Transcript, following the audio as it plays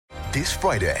This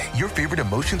Friday, your favorite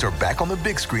emotions are back on the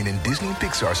big screen in Disney and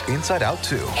Pixar's Inside Out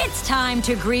 2. It's time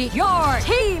to greet your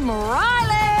Team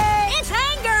Riley. It's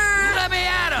anger. Let me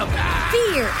at him.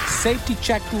 Fear. Safety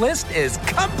checklist is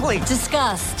complete.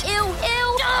 Disgust. Ew.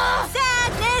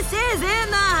 Sadness is in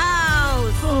the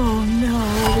house. Oh, no.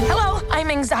 Hello, I'm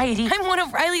anxiety. I'm one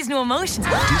of Riley's new emotions.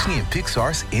 Disney and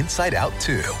Pixar's Inside Out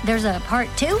 2. There's a part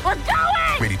 2? We're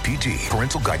going! Rated PG.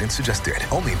 Parental guidance suggested.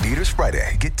 Only in theaters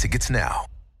Friday. Get tickets now.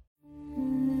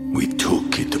 We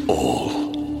took it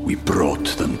all. We brought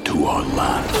them to our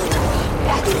land.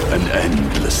 An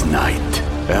endless night,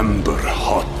 ember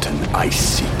hot and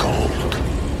icy cold.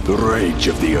 The rage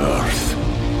of the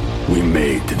earth. We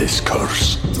made this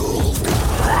curse.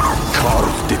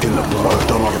 Carved it in the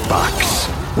blood on our backs.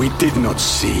 We did not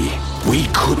see. We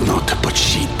could not, but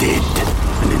she did.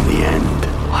 And in the end...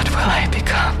 What will I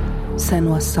become?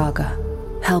 Senua's Saga.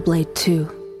 Hellblade 2.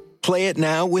 Play it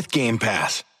now with Game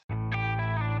Pass.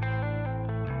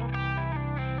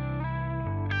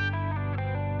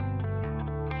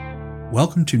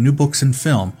 Welcome to New Books in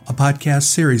Film, a podcast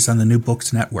series on the New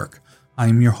Books Network. I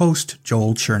am your host,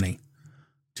 Joel Cherney.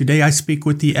 Today I speak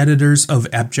with the editors of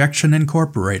Abjection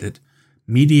Incorporated,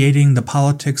 Mediating the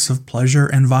Politics of Pleasure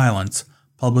and Violence,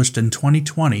 published in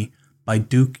 2020 by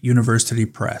Duke University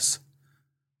Press.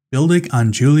 Building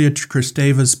on Julia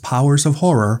Kristeva's Powers of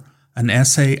Horror, an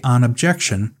essay on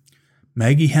abjection,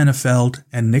 Maggie Hennefeld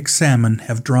and Nick Salmon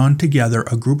have drawn together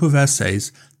a group of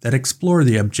essays that explore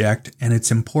the object and its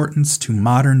importance to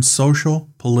modern social,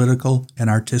 political, and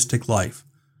artistic life.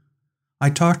 I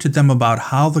talked to them about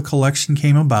how the collection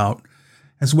came about,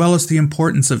 as well as the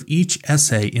importance of each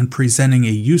essay in presenting a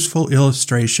useful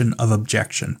illustration of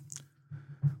abjection.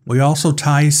 We also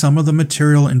tie some of the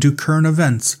material into current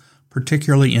events,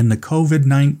 particularly in the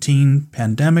COVID-19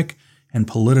 pandemic and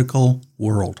political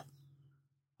world.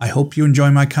 I hope you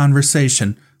enjoy my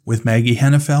conversation with Maggie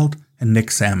Hennefeld and Nick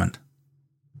Salmon.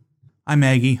 Hi,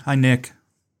 Maggie. Hi, Nick.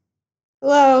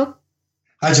 Hello.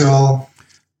 Hi, Joel.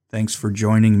 Thanks for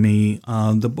joining me.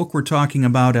 The book we're talking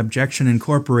about, Abjection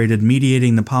Incorporated,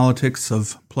 Mediating the Politics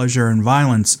of Pleasure and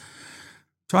Violence.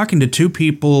 Talking to two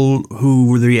people who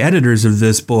were the editors of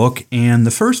this book, and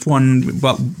the first one,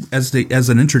 well, as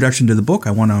an introduction to the book,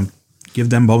 I want to give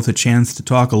them both a chance to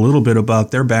talk a little bit about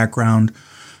their background,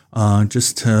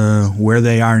 just where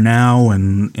they are now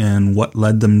and what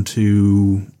led them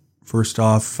to, first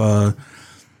off,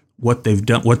 what they've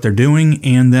done, what they're doing,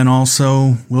 and then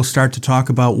also we'll start to talk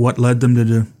about what led them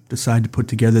to decide to put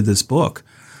together this book.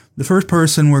 The first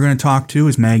person we're going to talk to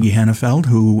is Maggie Hennefeld,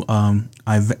 who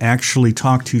I've actually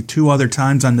talked to 2 other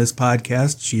times on this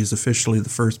podcast. She is officially the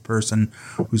first person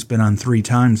who's been on 3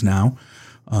 times now.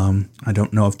 I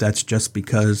don't know if that's just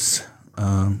because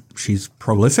she's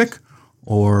prolific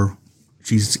or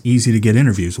she's easy to get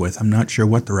interviews with. I'm not sure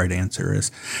what the right answer is.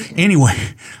 Anyway.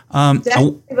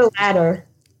 Definitely the latter.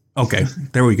 Okay,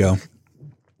 there we go.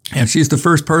 And she's the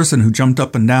first person who jumped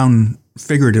up and down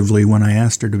figuratively when I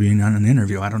asked her to be on an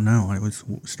interview. I don't know. It was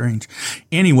strange.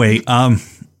 Anyway, I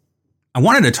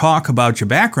wanted to talk about your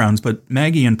backgrounds, but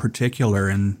Maggie in particular,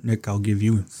 and Nick, I'll give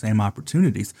you the same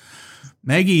opportunities.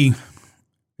 Maggie,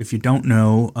 if you don't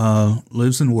know,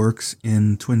 lives and works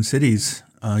in Twin Cities,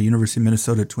 University of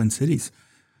Minnesota, Twin Cities.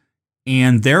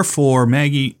 And therefore,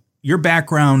 Maggie, your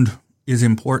background is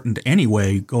important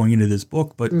anyway going into this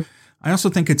book, but I also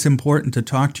think it's important to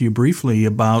talk to you briefly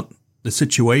about the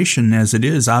situation as it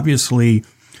is. Obviously,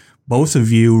 both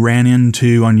of you ran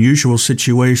into unusual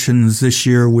situations this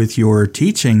year with your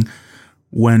teaching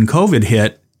when COVID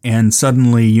hit, and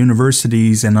suddenly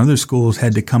universities and other schools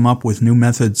had to come up with new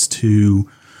methods to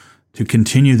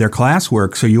continue their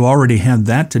classwork. So you already had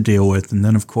that to deal with. And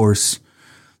then, of course,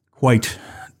 quite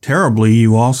terribly,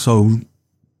 you also,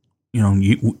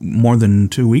 more than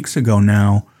 2 weeks ago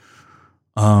now,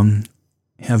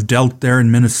 have dealt there in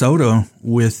Minnesota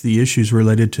with the issues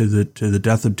related to the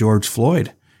death of George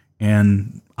Floyd.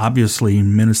 And obviously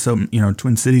Minnesota,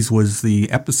 Twin Cities was the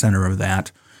epicenter of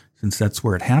that, since that's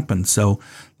where it happened. So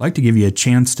I'd like to give you a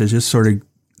chance to just sort of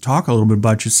talk a little bit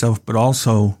about yourself, but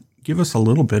also give us a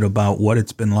little bit about what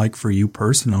it's been like for you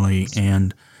personally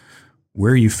and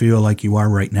where you feel like you are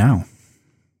right now.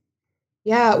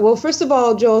 Yeah, well, first of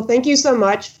all, Joel, thank you so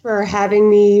much for having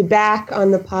me back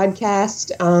on the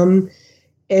podcast. I'm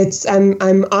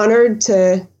honored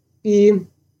to be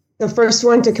the first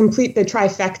one to complete the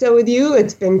trifecta with you.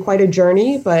 It's been quite a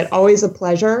journey, but always a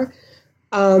pleasure.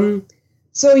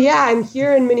 So yeah, I'm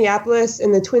here in Minneapolis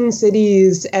in the Twin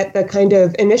Cities at the kind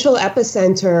of initial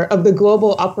epicenter of the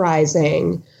global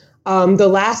uprising. The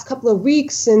last couple of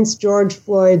weeks since George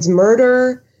Floyd's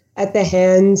murder at the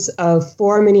hands of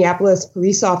 4 Minneapolis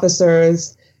police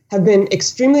officers have been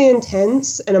extremely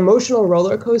intense, an emotional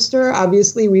roller coaster.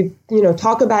 Obviously, we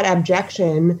talk about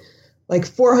abjection, like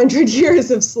 400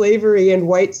 years of slavery and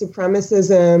white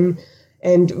supremacism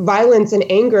and violence and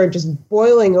anger just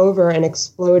boiling over and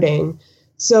exploding.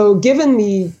 So given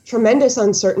the tremendous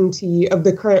uncertainty of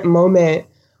the current moment,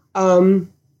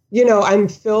 I'm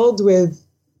filled with,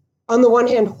 on the one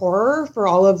hand, horror for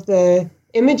all of the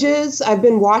images I've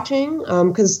been watching,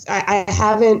 because I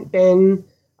haven't been,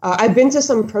 I've been to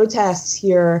some protests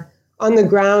here on the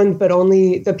ground, but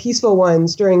only the peaceful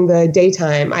ones during the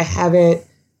daytime. I haven't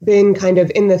been kind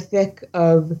of in the thick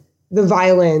of the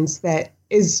violence that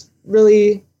is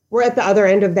really, we're at the other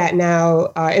end of that now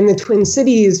in the Twin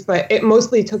Cities, but it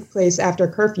mostly took place after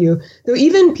curfew. Though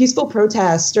even peaceful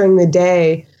protests during the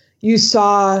day, you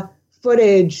saw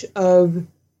footage of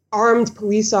armed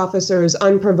police officers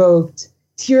unprovoked,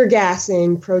 tear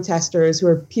gassing protesters who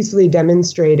are peacefully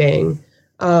demonstrating,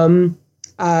 hitting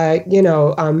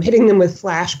them with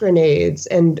flash grenades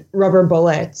and rubber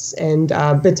bullets and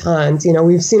batons.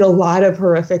 We've seen a lot of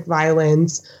horrific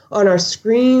violence on our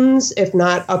screens, if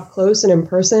not up close and in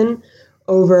person,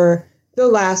 over the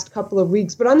last couple of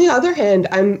weeks. But on the other hand,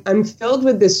 I'm filled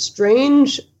with this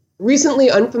strange, recently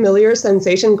unfamiliar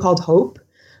sensation called hope.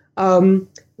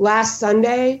 Last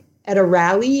Sunday at a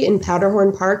rally in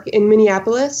Powderhorn Park in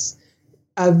Minneapolis,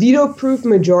 a veto-proof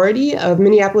majority of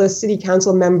Minneapolis City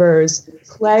Council members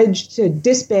pledged to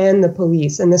disband the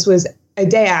police. And this was a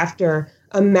day after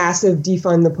a massive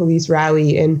defund the police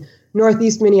rally in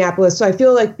Northeast Minneapolis. So I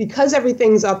feel like because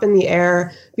everything's up in the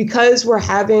air, because we're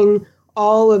having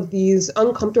all of these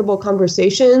uncomfortable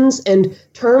conversations and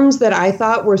terms that I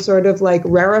thought were sort of like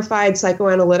rarefied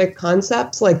psychoanalytic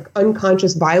concepts like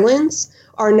unconscious violence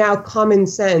are now common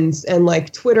sense and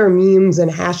like Twitter memes and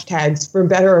hashtags, for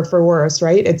better or for worse,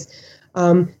 right? It's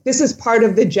this is part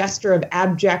of the gesture of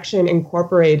Abjection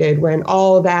Incorporated, when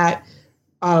all that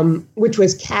which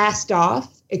was cast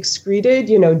off, excreted,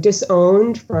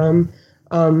 disowned from,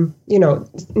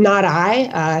 not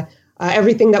I,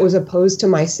 everything that was opposed to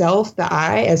myself, the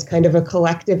I, as kind of a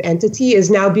collective entity, is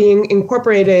now being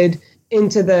incorporated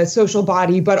into the social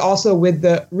body, but also with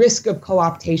the risk of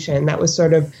co-optation. That was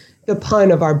sort of the pun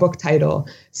of our book title.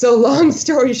 So long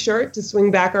story short, to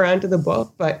swing back around to the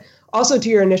book, but also to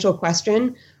your initial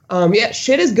question,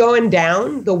 shit is going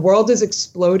down. The world is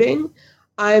exploding.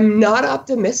 I'm not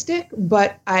optimistic,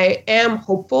 but I am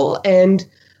hopeful, and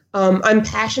I'm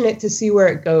passionate to see where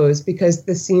it goes, because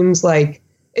it seems like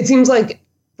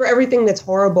for everything that's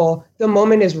horrible, the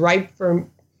moment is ripe for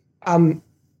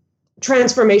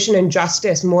transformation and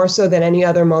justice, more so than any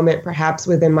other moment, perhaps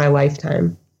within my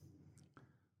lifetime.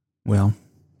 Well,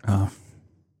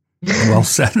 well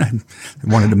said. I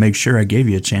wanted to make sure I gave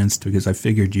you a chance because I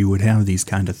figured you would have these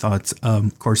kind of thoughts.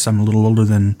 Of course, I'm a little older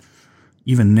than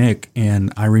even Nick,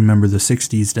 and I remember the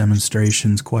 60s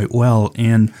demonstrations quite well.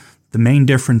 And the main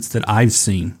difference that I've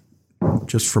seen,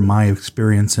 just from my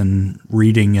experience in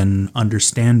reading and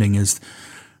understanding, is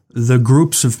the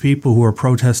groups of people who are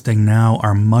protesting now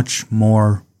are much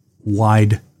more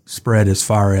widespread as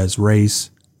far as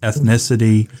race,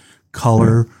 ethnicity,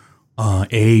 color,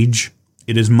 age.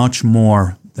 It is much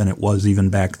more than it was even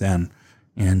back then.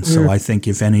 And so I think,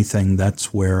 if anything,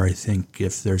 that's where I think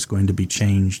if there's going to be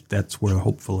change, that's where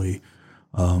hopefully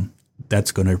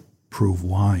that's going to prove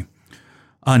why.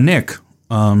 Nick,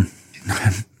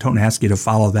 don't ask you to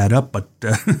follow that up, but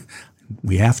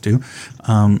we have to.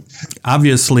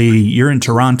 Obviously, you're in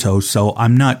Toronto, so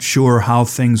I'm not sure how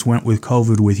things went with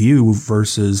COVID with you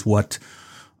versus what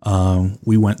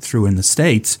we went through in the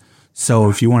States. So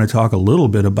if you want to talk a little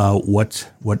bit about what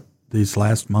these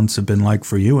last months have been like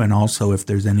for you, and also if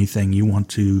there's anything you want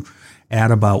to add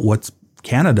about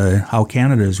how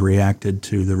Canada has reacted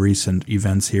to the recent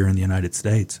events here in the United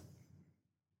States.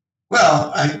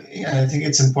 Well, I think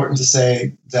it's important to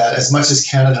say that as much as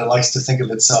Canada likes to think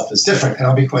of itself as different, and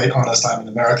I'll be quite honest, I'm an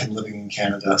American living in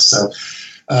Canada, so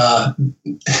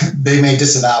they may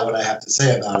disavow what I have to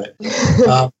say about it.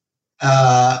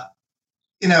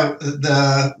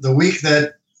 The week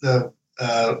that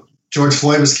George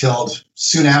Floyd was killed,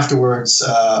 soon afterwards,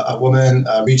 a woman,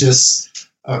 Regis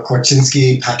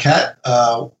Korchinski-Paquette,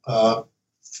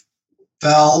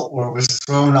 fell or was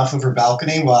thrown off of her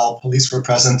balcony while police were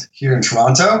present here in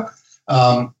Toronto,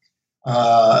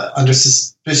 under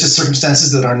suspicious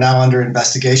circumstances that are now under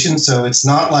investigation. So it's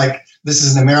not like this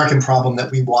is an American problem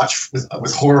that we watch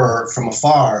with horror from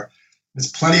afar.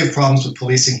 There's plenty of problems with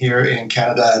policing here in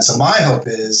Canada. And so my hope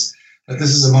is that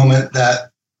this is a moment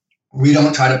that we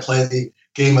don't try to play the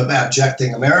game of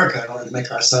abjecting America in order to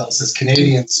make ourselves as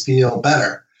Canadians feel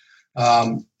better.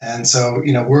 And so,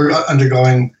 we're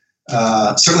undergoing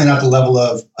certainly not the level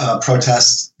of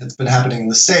protest that's been happening in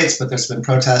the States, but there's been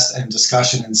protest and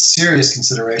discussion and serious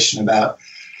consideration about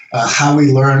how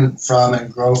we learn from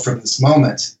and grow from this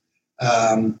moment.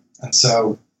 And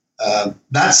so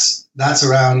that's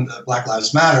around Black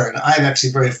Lives Matter. And I'm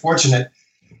actually very fortunate.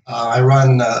 I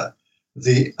run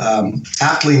the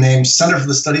aptly named Center for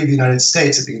the Study of the United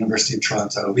States at the University of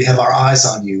Toronto. We have our eyes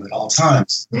on you at all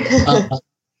times.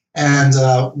 And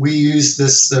we use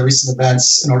the recent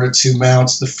events in order to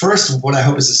mount the first of what I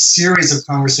hope is a series of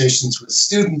conversations with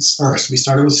students first. We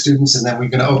started with students, and then we're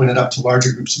going to open it up to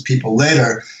larger groups of people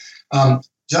later,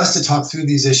 just to talk through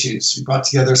these issues. We brought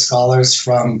together scholars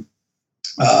from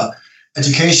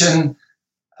education,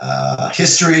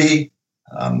 history,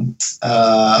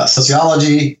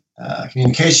 sociology,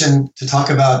 communication, to talk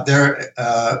about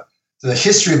the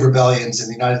history of rebellions in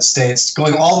the United States,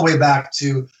 going all the way back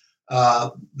to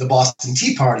the Boston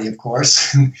Tea Party, of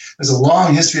course. There's a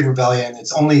long history of rebellion.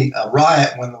 It's only a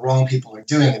riot when the wrong people are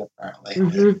doing it, apparently.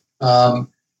 Mm-hmm.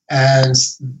 And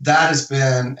that has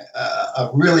been a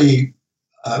really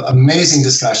amazing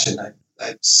discussion.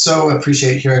 I so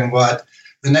appreciate hearing what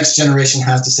the next generation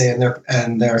has to say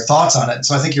and their thoughts on it.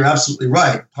 So I think you're absolutely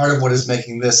right. Part of what is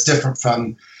making this different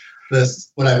from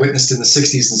what I witnessed in the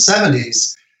 60s and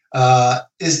 70s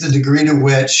is the degree to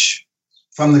which,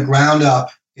 from the ground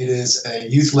up, it is a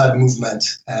youth-led movement,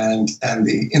 and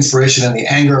the inspiration and the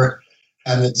anger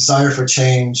and the desire for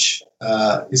change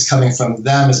is coming from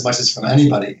them as much as from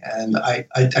anybody. And I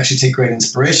actually take great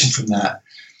inspiration from that.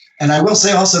 And I will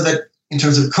say also that in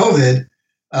terms of COVID,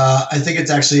 I think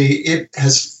it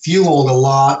has fueled a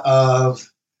lot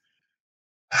of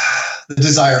the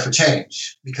desire for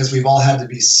change, because we've all had to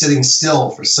be sitting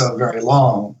still for so very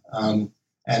long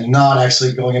and not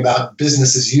actually going about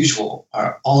business as usual.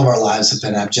 All of our lives have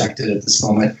been abjected at this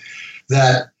moment,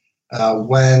 that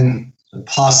when the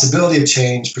possibility of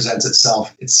change presents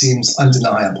itself, it seems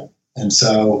undeniable. And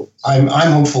so I'm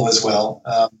hopeful as well.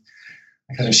 I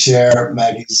kind of share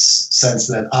Maggie's sense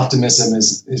that optimism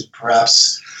is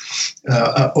perhaps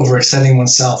overextending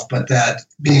oneself, but that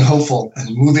being hopeful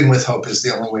and moving with hope is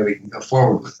the only way we can go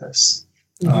forward with this.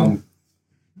 Mm-hmm.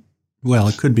 Well,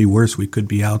 it could be worse. We could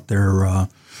be out there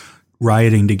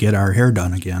rioting to get our hair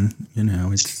done again.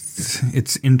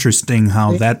 It's interesting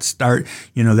how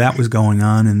that was going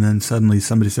on, and then suddenly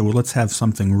somebody said, well, let's have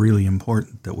something really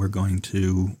important that we're going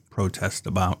to protest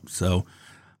about. So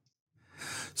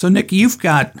Nick, you've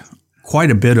got quite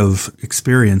a bit of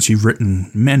experience. You've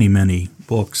written many, many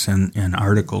books and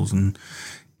articles.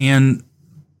 And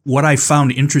what I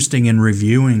found interesting in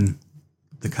reviewing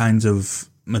the kinds of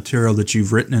material that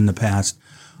you've written in the past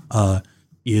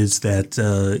is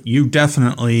that you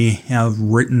definitely have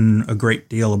written a great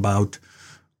deal about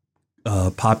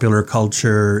popular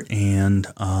culture and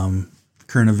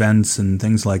current events and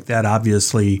things like that.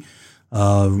 Obviously,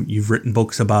 you've written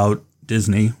books about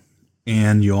Disney,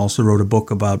 and you also wrote a book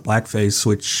about blackface,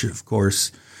 which, of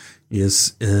course,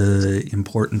 is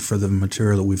important for the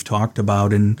material that we've talked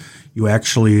about. And you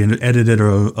actually edited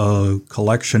a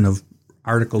collection of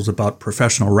articles about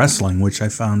professional wrestling, which I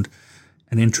found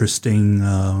an interesting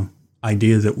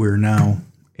idea that we're now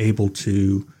able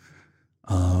to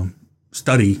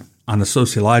study on a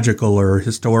sociological or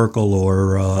historical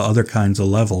or other kinds of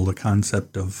level, the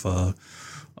concept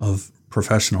of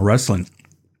professional wrestling.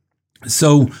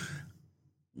 So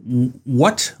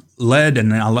what led,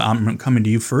 and I'm coming to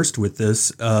you first with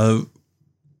this,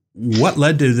 what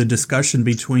led to the discussion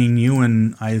between you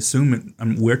and, I assume,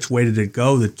 which way did it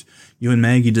go that you and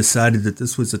Maggie decided that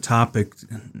this was a topic,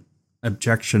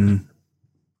 objection,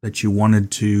 that you wanted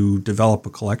to develop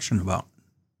a collection about?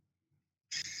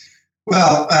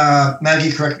 Well,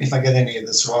 Maggie, correct me if I get any of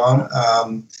this wrong.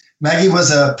 Maggie was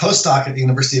a postdoc at the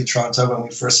University of Toronto when we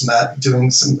first met,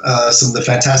 doing some of the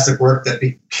fantastic work that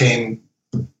became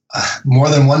more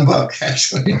than one book,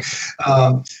 actually.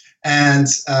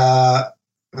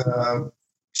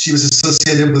 She was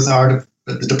associated with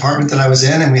the department that I was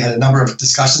in, and we had a number of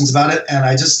discussions about it. And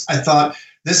I thought,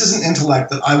 this is an intellect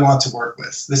that I want to work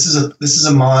with. This is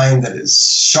a mind that is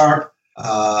sharp,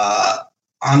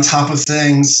 on top of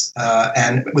things,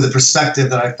 and with a perspective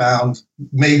that I found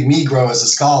made me grow as a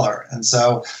scholar. And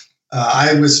so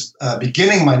I was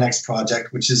beginning my next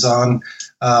project, which is on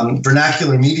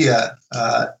vernacular media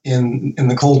in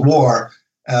the Cold War.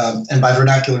 And by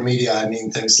vernacular media, I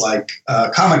mean things like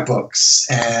comic books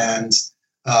and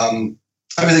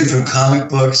everything from comic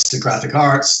books to graphic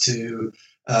arts to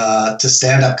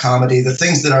stand-up comedy, the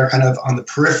things that are kind of on the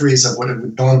peripheries of what it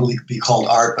would normally be called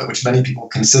art, but which many people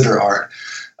consider art.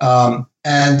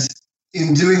 And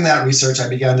in doing that research, I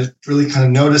began to really kind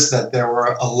of notice that there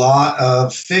were a lot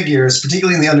of figures,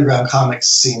 particularly in the underground comics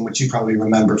scene, which you probably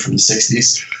remember from the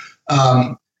 60s,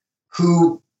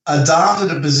 who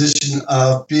adopted a position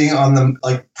of being on the,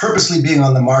 like, purposely being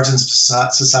on the margins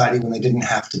of society when they didn't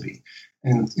have to be.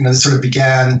 And, this sort of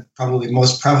began probably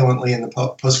most prevalently in the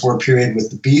post-war period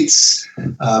with the Beats,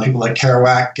 people like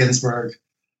Kerouac, Ginsberg,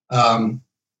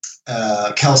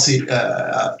 Kelsey,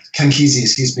 Ken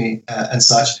Kesey, and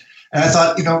such. And I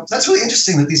thought, that's really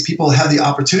interesting that these people have the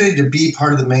opportunity to be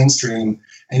part of the mainstream,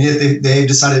 and yet they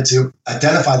decided to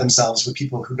identify themselves with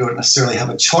people who don't necessarily have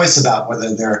a choice about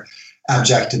whether they're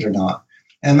abjected or not.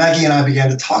 And Maggie and I began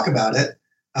to talk about it,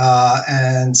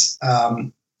 and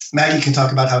Maggie can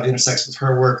talk about how it intersects with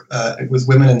her work with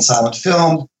women in silent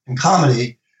film and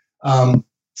comedy. And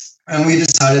we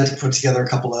decided to put together a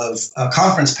couple of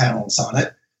conference panels on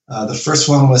it. The first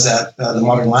one was at the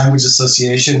Modern Language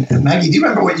Association. And Maggie, do you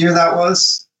remember what year that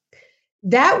was?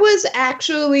 That was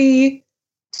actually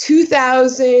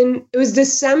 2000. It was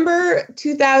December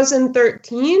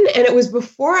 2013, and it was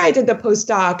before I did the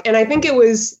postdoc. And I think it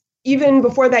was even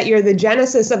before that year, the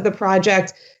genesis of the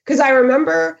project, because I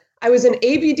remember I was an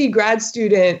ABD grad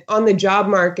student on the job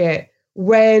market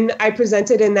when I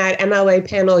presented in that MLA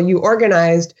panel you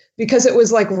organized, because it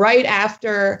was like right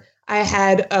after I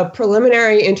had a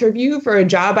preliminary interview for a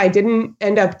job I didn't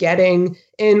end up getting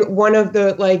in one of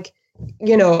the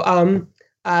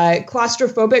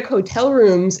claustrophobic hotel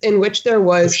rooms in which there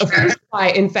was a fruit fly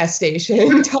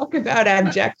infestation. Talk about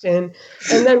abjection.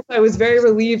 And then I was very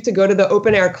relieved to go to the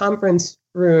open air conference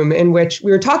room in which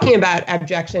we were talking about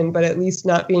abjection, but at least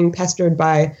not being pestered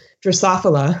by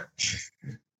Drosophila.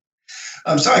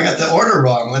 I'm sorry, I got the order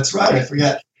wrong. That's right. I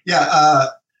forget. Yeah.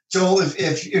 Joel,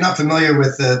 if you're not familiar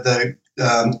with the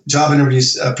job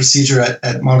interviews procedure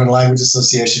at Modern Language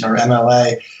Association, or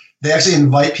MLA, they actually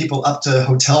invite people up to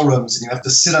hotel rooms, and you have to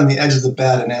sit on the edge of the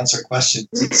bed and answer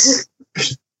questions.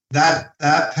 That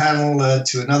panel led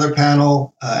to another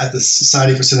panel at the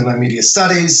Society for Cinema and Media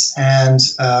Studies, and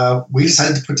we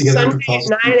decided to put together Sunday a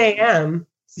proposal. At 9 a.m.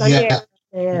 Sunday at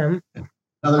 9 a.m.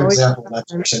 Another Always example of that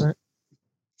direction.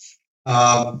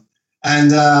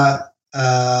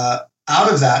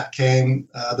 Out of that came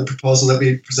the proposal that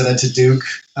we presented to Duke.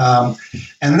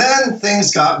 And then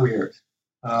things got weird.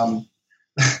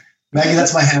 Maggie,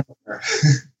 that's my handle there.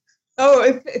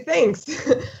 Oh, thanks.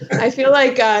 I feel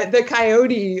like the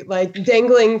coyote, like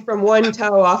dangling from one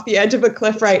toe off the edge of a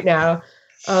cliff right now.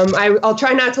 I'll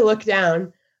try not to look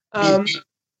down. Well,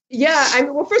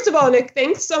 first of all, Nick,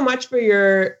 thanks so much for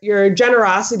your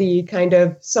generosity, kind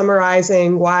of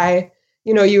summarizing why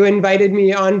you invited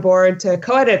me on board to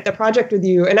co-edit the project with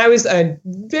you. And I was a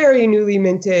very newly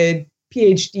minted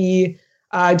PhD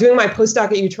doing my postdoc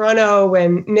at UToronto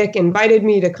when Nick invited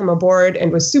me to come aboard,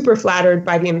 and was super flattered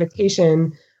by the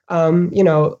invitation,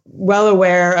 well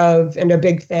aware of and a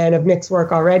big fan of Nick's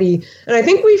work already. And I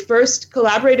think we first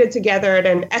collaborated together at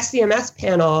an SCMS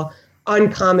panel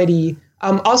on comedy,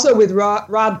 also with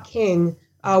Rob King,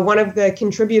 one of the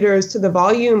contributors to the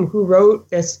volume, who wrote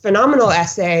this phenomenal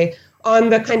essay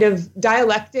on the kind of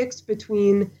dialectics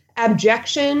between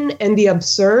abjection and the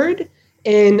absurd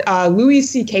in Louis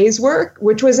C.K.'s work,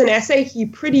 which was an essay he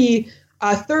pretty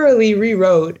thoroughly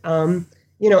rewrote, in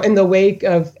the wake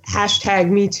of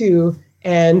 #MeToo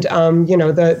and,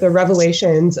 the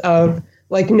revelations of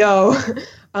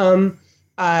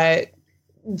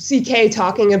C.K.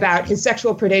 talking about his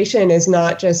sexual predation is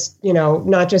not just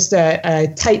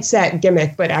a tight set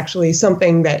gimmick, but actually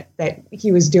something that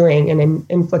he was doing and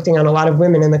inflicting on a lot of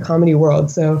women in the comedy world.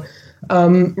 So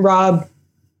Rob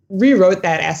rewrote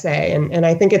that essay, and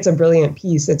I think it's a brilliant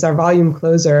piece. It's our volume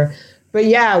closer. But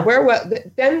yeah,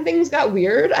 then things got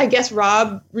weird. I guess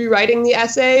Rob rewriting the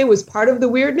essay was part of the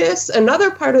weirdness.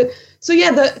 Another part of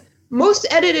the most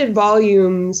edited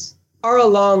volumes are a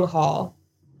long haul.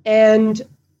 And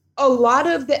a lot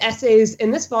of the essays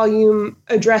in this volume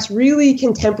address really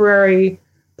contemporary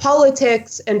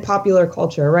politics and popular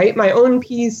culture, right? My own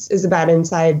piece is about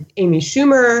Inside Amy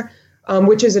Schumer,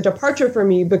 which is a departure for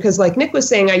me because, like Nick was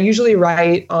saying, I usually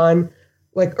write on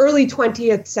early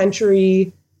 20th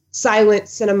century silent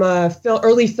cinema,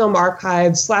 early film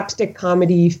archives, slapstick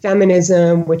comedy,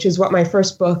 feminism, which is what my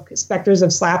first book, Spectres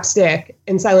of Slapstick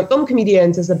and Silent Film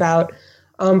Comedians, is about.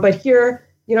 But here,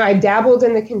 I dabbled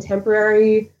in the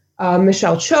contemporary.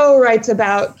 Michelle Cho writes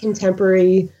about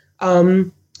contemporary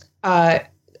female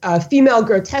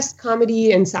grotesque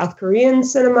comedy in South Korean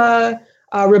cinema.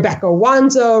 Rebecca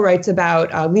Wanzo writes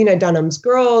about Lena Dunham's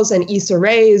Girls and Issa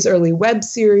Rae's early web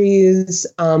series,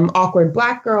 Awkward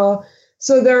Black Girl.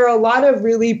 So there are a lot of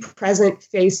really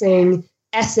present-facing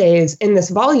essays in this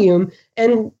volume.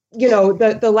 And,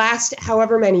 the last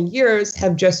however many years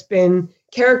have just been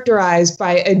characterized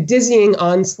by a dizzying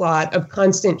onslaught of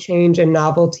constant change and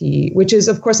novelty, which is,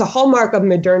 of course, a hallmark of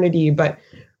modernity, but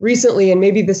recently, and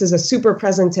maybe this is a super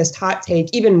presentist hot take,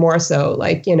 even more so,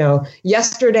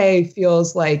 yesterday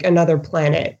feels like another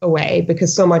planet away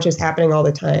because so much is happening all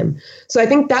the time. So I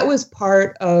think that was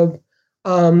part of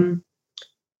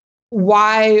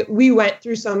why we went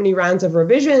through so many rounds of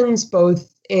revisions, both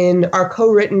in our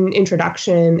co-written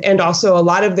introduction and also a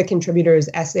lot of the contributors'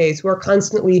 essays who are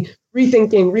constantly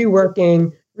rethinking,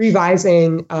 reworking,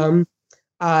 revising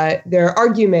their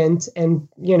argument and,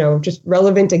 just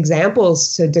relevant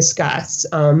examples to discuss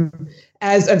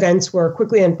as events were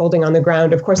quickly unfolding on the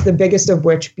ground. Of course, the biggest of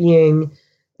which being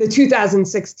the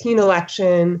 2016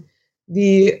 election,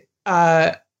 the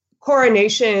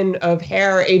coronation of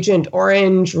Hair Agent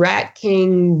Orange, Rat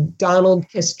King, Donald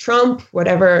Kiss Trump,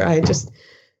 whatever. I just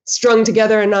strung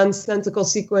together a nonsensical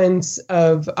sequence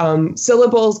of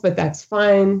syllables, but that's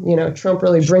fine. Trump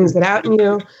really brings it out in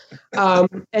you.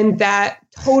 And that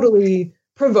totally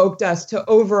provoked us to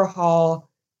overhaul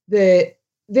the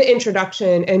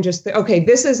introduction and just,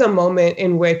 this is a moment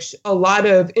in which a lot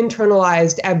of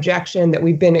internalized abjection that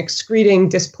we've been excreting,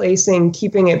 displacing,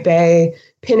 keeping at bay,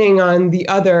 pinning on the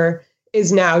other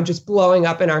is now just blowing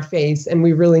up in our face. And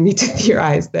we really need to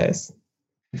theorize this.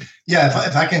 Yeah,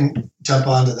 if I can jump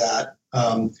onto that.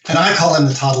 And I call him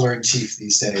the toddler in chief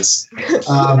these days. Good.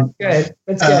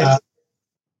 That's good.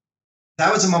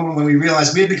 That was a moment when we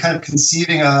realized we had been kind of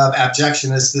conceiving of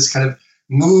abjection as this kind of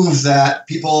move that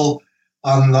people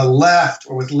on the left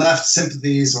or with left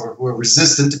sympathies or who are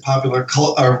resistant to popular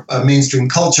or mainstream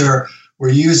culture were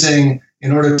using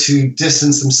in order to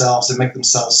distance themselves and make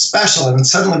themselves special. And then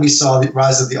suddenly we saw the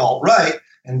rise of the alt-right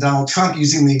and Donald Trump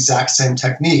using the exact same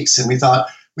techniques. And we thought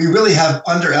we really have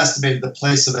underestimated the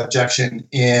place of abjection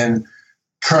in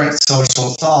current social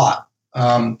thought.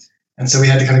 And so we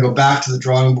had to kind of go back to the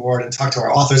drawing board and talk to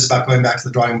our authors about going back to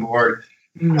the drawing board,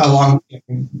 along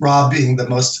Rob being the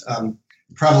most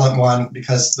prevalent one,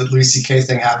 because the Louis C.K.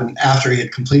 thing happened after he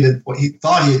had completed what he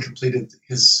thought he had completed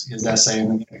his essay, and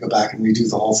then he had to go back and redo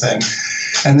the whole thing.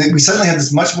 And then we suddenly had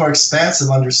this much more expansive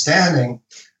understanding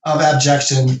of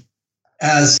abjection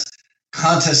as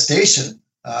contestation.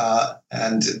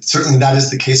 And certainly that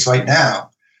is the case right now.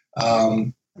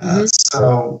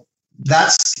 So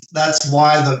that's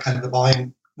why the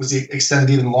volume was extended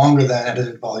even longer than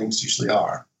edited volumes usually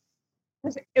are.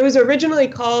 It was originally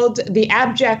called The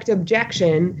Abject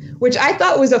Objection, which I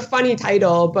thought was a funny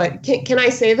title, but can I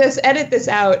say this? Edit this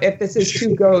out if this is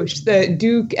too gauche. The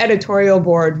Duke editorial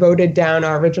board voted down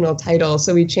our original title,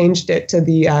 so we changed it to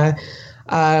the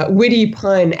witty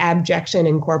pun Abjection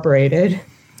Incorporated.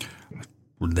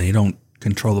 They don't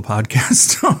control the podcast,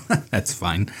 so that's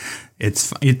fine.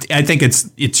 I think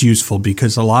it's useful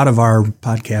because a lot of our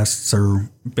podcasts are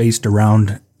based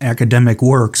around academic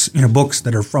works, books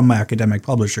that are from academic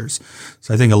publishers.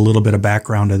 So I think a little bit of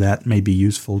background of that may be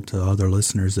useful to other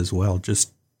listeners as well,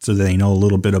 just so they know a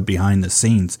little bit of behind the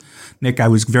scenes. Nick, I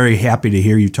was very happy to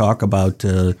hear you talk about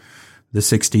the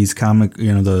 60s comic,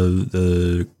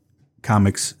 the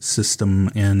comics system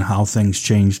and how things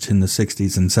changed in the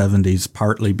 60s and 70s,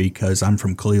 partly because I'm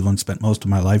from Cleveland, spent most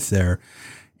of my life there.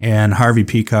 And Harvey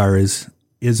Pekar is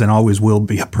and always will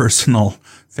be a personal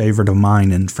favorite of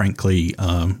mine. And frankly,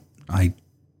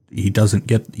 he doesn't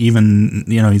get even,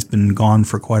 he's been gone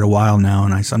for quite a while now.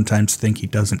 And I sometimes think he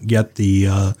doesn't get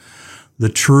the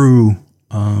true,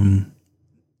 that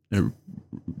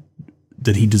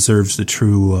he deserves the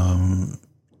true,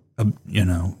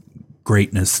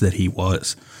 greatness that he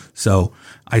was. So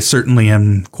I certainly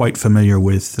am quite familiar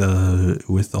with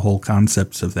the whole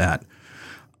concepts of that.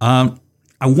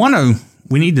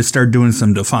 We need to start doing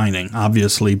some defining,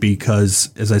 obviously,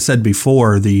 because as I said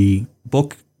before, the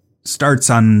book starts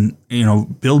on,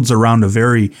 builds around a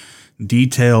very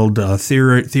detailed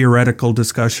theoretical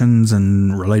discussions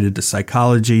and related to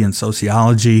psychology and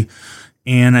sociology.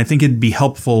 And I think it'd be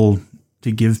helpful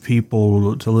to give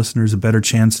to listeners a better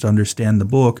chance to understand the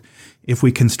book if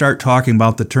we can start talking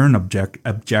about the term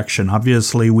objection.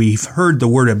 Obviously, we've heard the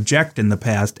word object in the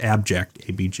past, abject,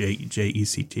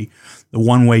 A-B-J-E-C-T. The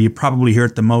one way you probably hear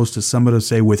it the most is somebody to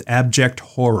say with abject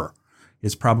horror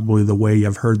is probably the way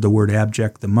I've heard the word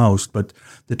abject the most. But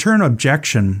the term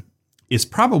objection is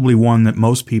probably one that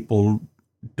most people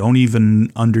don't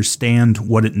even understand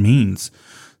what it means.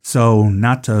 So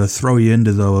not to throw you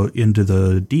into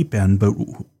the deep end, but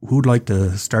who'd like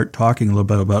to start talking a little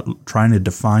bit about trying to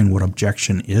define what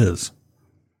objection is?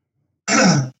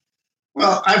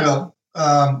 Well, I will.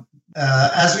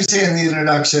 As we say in the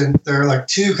introduction, there are like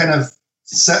two kind of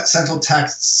central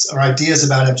texts or ideas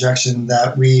about abjection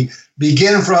that we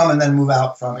begin from and then move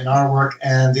out from in our work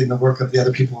and in the work of the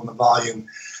other people in the volume.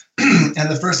 And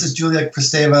the first is Julia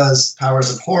Kristeva's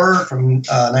Powers of Horror from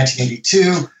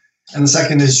 1982. And the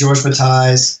second is Georges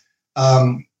Bataille's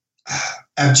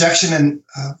Abjection and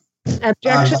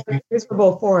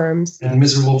Miserable Forms. And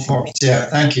Miserable Forms, yeah,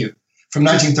 thank you, from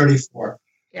 1934.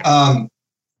 Yeah.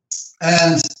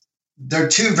 And they're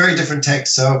two very different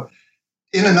takes. So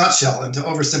in a nutshell, and to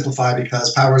oversimplify,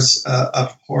 because Powers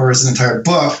of Horror is an entire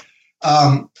book,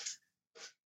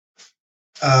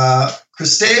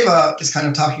 Kristeva is kind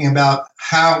of talking about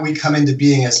how we come into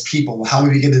being as people, how we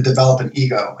begin to develop an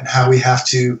ego, and how we have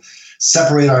to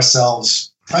separate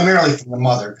ourselves primarily from the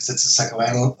mother, because it's a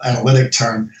psychoanalytic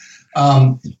term,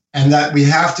 and that we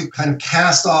have to kind of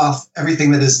cast off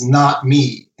everything that is not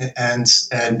me and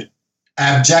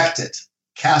abject it,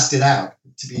 cast it out,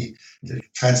 to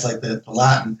translate the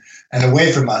Latin, and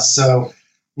away from us. So,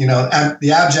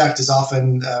 the abject is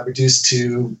often reduced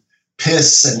to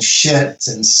piss and shit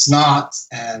and snot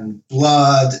and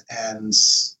blood and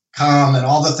cum and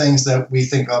all the things that we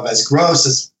think of as gross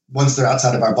as once they're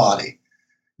outside of our body.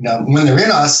 When they're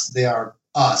in us, they are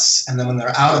us. And then when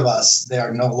they're out of us, they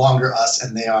are no longer us,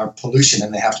 and they are pollution,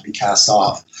 and they have to be cast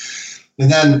off.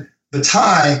 And then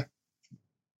Bataille,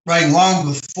 writing long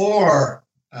before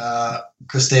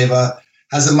Kristeva,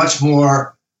 has a much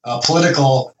more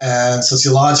political and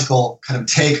sociological kind of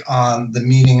take on the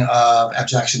meaning of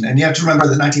abjection. And you have to remember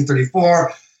that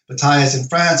 1934, Bataille is in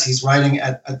France. He's writing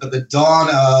at the dawn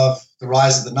of the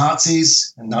rise of the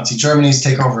Nazis and Nazi Germany's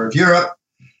takeover of Europe.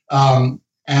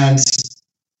 And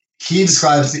he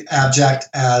describes the abject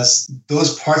as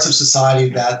those parts of society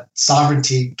that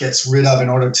sovereignty gets rid of in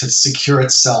order to secure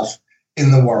itself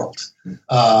in the world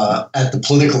at the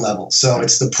political level. So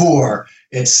it's the poor,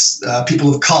 it's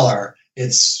people of color,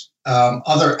 it's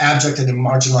other abjected and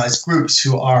marginalized groups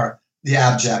who are the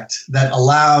abject that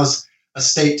allows a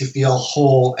state to feel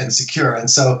whole and secure. And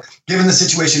so given the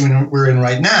situation we're in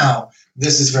right now,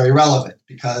 this is very relevant,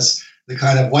 because the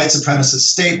kind of white supremacist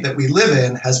state that we live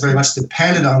in has very much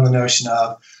depended on the notion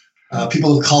of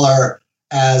people of color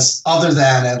as other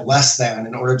than and less than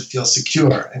in order to feel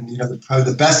secure. And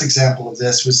probably the best example of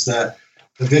this was the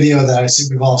video that I assume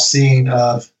we've all seen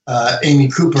of Amy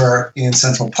Cooper in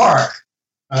Central Park,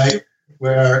 right,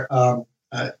 where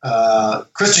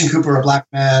Christian Cooper, a black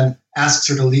man, asks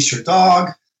her to leash her dog,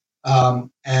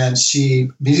 and she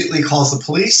immediately calls the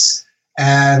police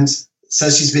and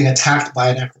says she's being attacked by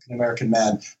an African-American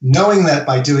man, knowing that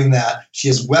by doing that, she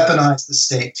has weaponized the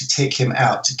state to take him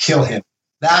out, to kill him.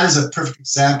 That is a perfect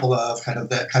example of kind of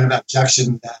the kind of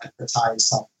abjection that Bataille is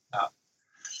talking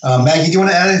about. Maggie, do you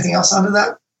want to add anything else onto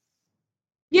that?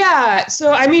 Yeah,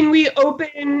 so we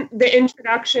open the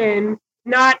introduction,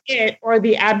 not it, or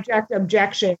the abject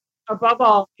objection. Above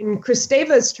all, in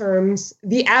Kristeva's terms,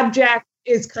 the abject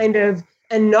is kind of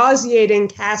a nauseating,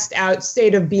 cast-out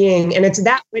state of being, and it's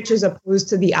that which is opposed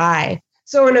to the I.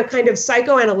 So in a kind of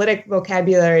psychoanalytic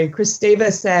vocabulary,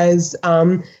 Kristeva says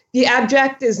the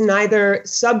abject is neither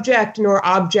subject nor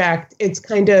object. It's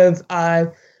kind of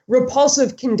a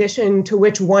repulsive condition to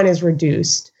which one is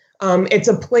reduced. It's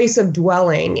a place of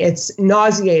dwelling. It's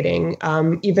nauseating,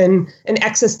 even an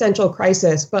existential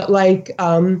crisis. But like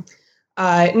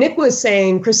Nick was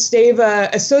saying, Kristeva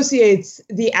associates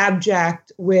the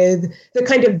abject with the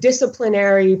kind of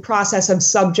disciplinary process of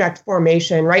subject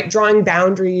formation, right? Drawing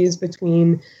boundaries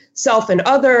between self and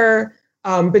other,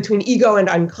 between ego and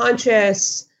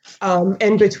unconscious,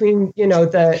 and between,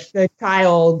 the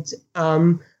child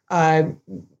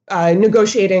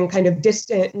negotiating kind of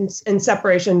distance and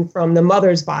separation from the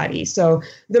mother's body. So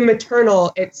the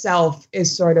maternal itself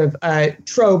is sort of a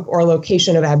trope or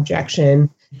location of abjection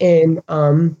in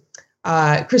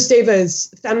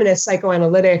Kristeva's feminist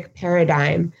psychoanalytic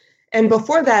paradigm. And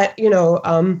before that,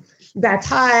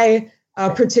 Bataille,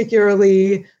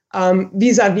 particularly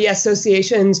vis-a-vis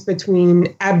associations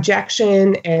between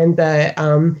abjection and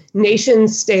the nation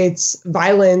state's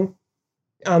violence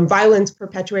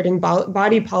perpetuating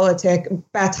body politic,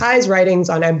 Bataille's writings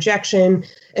on abjection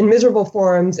and miserable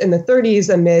forms in the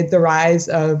 30s amid the rise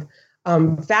of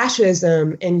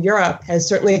fascism in Europe has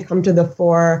certainly come to the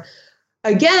fore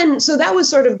again. So that was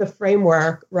sort of the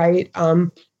framework, right?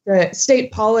 The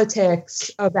state politics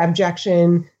of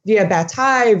abjection via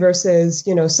Bataille versus,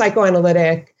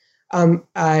 psychoanalytic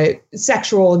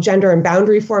sexual gender and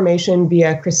boundary formation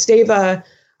via Kristeva,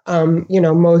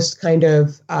 most kind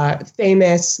of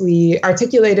famously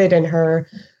articulated in her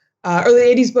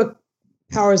early 80s book,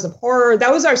 Powers of Horror.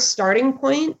 That was our starting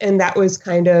point, and that was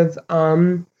kind of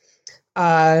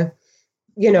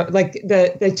like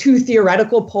the two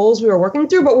theoretical poles we were working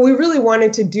through. But what we really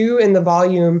wanted to do in the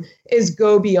volume is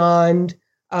go beyond,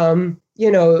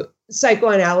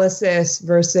 psychoanalysis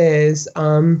versus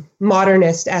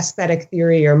modernist aesthetic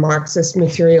theory or Marxist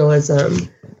materialism.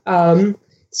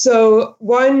 So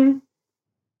one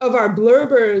of our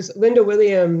blurbers, Linda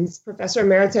Williams, professor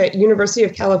emerita at University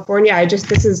of California,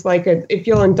 this is like if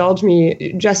you'll indulge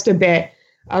me just a bit,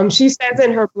 she says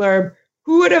in her blurb,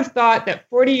 "Who would have thought that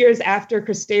 40 years after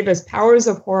Kristeva's Powers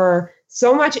of Horror,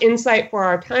 so much insight for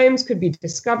our times could be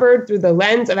discovered through the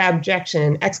lens of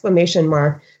abjection!" !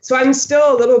 So I'm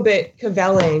still a little bit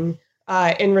cavelling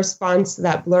in response to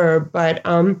that blurb, but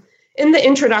in the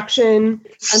introduction,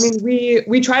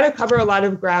 we try to cover a lot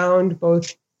of ground,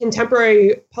 both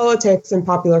contemporary politics and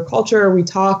popular culture. We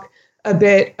talk a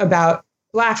bit about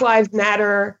Black Lives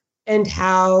Matter and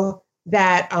how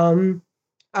that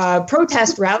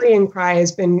protest rallying cry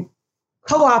has been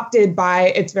co-opted by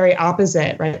its very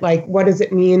opposite, right? Like, what does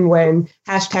it mean when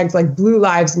hashtags like Blue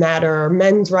Lives Matter or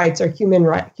men's rights are human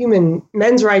rights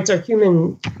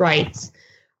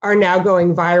are now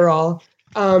going viral?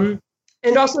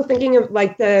 And also thinking of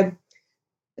like the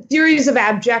theories of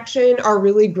abjection are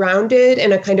really grounded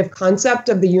in a kind of concept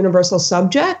of the universal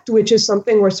subject, which is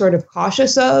something we're sort of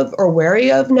cautious of or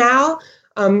wary of now,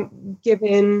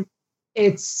 given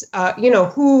it's,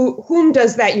 whom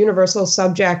does that universal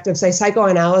subject of, say,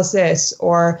 psychoanalysis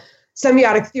or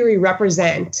semiotic theory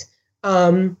represent?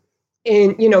 Given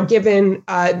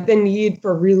the need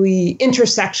for really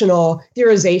intersectional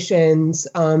theorizations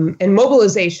and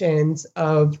mobilizations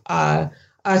of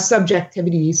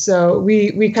subjectivity. So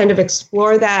we kind of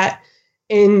explore that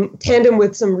in tandem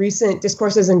with some recent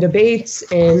discourses and debates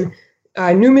in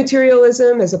new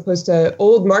materialism as opposed to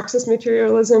old Marxist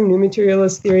materialism, new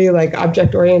materialist theory like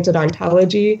object-oriented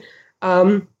ontology.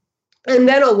 And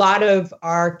then a lot of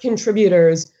our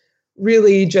contributors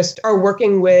really just are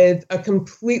working with a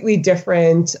completely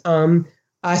different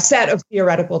set of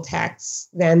theoretical texts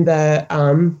than the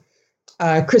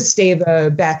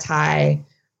Kristeva Bataille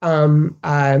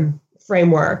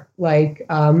framework, like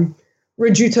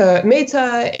Rajuta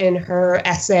Mehta in her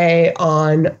essay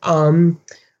on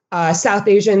South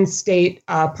Asian state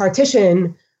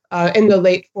partition in the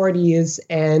late 40s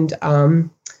and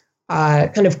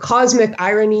kind of cosmic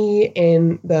irony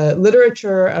in the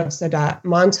literature of Sadat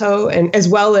Manto, and as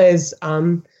well as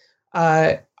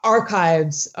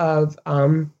archives of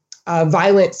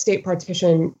violent state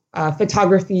partition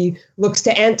photography, looks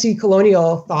to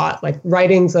anti-colonial thought, like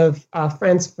writings of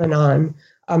Frantz Fanon,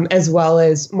 as well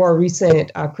as more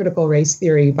recent critical race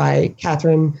theory by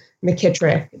Catherine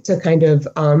McKittrick, to kind of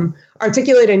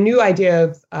articulate a new idea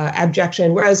of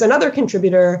abjection. Whereas another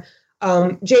contributor,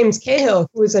 James Cahill,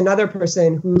 who is another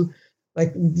person who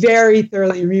like very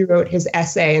thoroughly rewrote his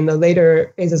essay in the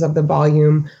later phases of the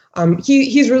volume,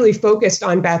 he's really focused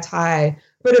on Bataille,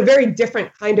 but a very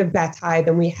different kind of Bataille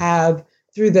than we have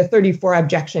through the 34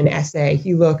 Abjection essay.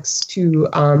 He looks to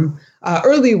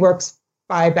early works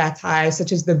by Bataille,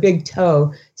 such as The Big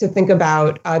Toe, to think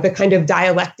about the kind of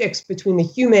dialectics between the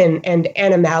human and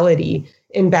animality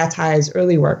in Bataille's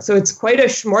early work. So it's quite a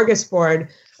smorgasbord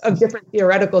of different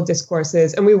theoretical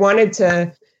discourses. And we wanted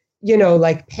to,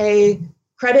 pay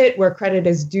credit where credit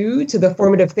is due to the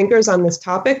formative thinkers on this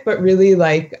topic, but really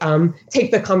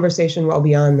take the conversation well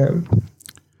beyond them.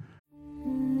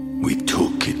 We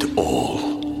took it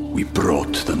all. We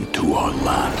brought them to our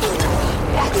land.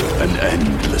 An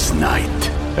endless night,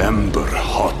 ember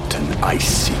hot and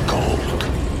icy cold.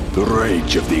 The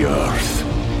rage of the earth.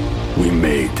 We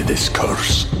made this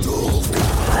curse.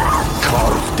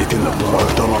 Carved it in the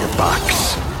blood on our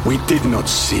backs. We did not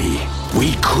see.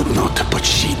 We could not, but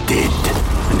she did.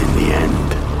 And in the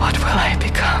end... What will I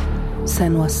become?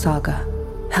 Senua's Saga.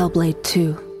 Hellblade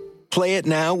 2. Play it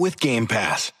now with Game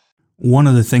Pass. One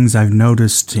of the things I've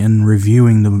noticed in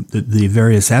reviewing the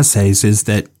various essays is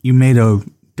that you made a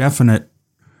definite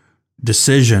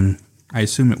decision. I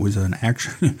assume it was an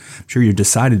action. I'm sure you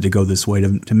decided to go this way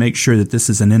to make sure that this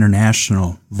is an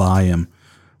international volume.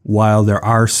 While there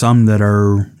are some that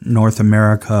are North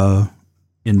America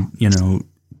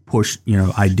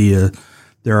idea,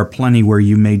 there are plenty where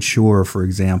you made sure, for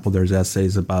example, there's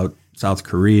essays about South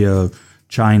Korea,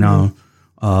 China,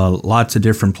 lots of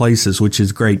different places, which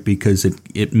is great because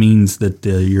it means that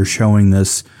you're showing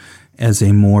this as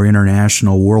a more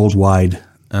international, worldwide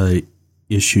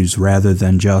issues rather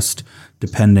than just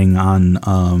depending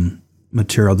on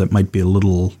material that might be a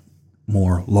little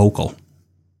more local.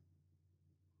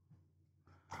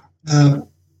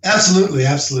 Absolutely.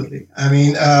 I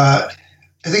mean, I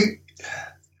think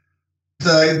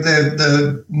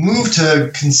the move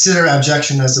to consider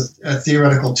abjection as a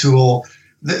theoretical tool,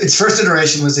 its first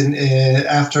iteration was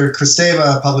after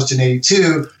Kristeva published in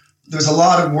 '82. There was a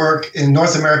lot of work in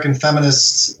North American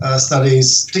feminist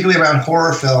studies, particularly around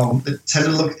horror film, that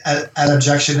tended to look at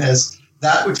abjection as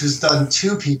that which was done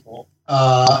to people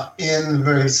in the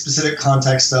very specific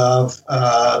context of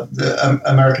the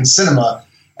American cinema.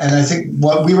 And I think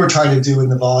what we were trying to do in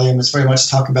the volume is very much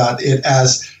talk about it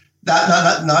as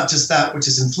that, not just that which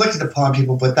is inflicted upon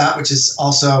people, but that which is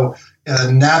also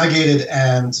navigated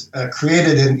and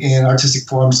created in artistic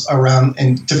forms around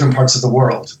in different parts of the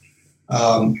world.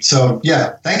 So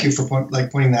yeah, thank you for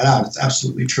pointing that out. It's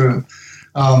absolutely true.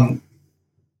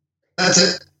 That's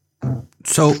it.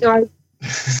 So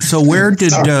where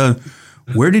did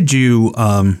you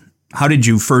how did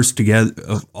you first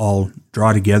all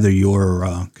draw together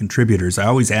your contributors? I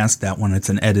always ask that when it's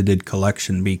an edited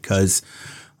collection because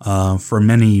for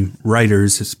many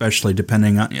writers, especially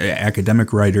depending on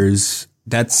academic writers,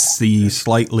 that's the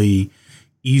slightly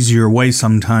easier way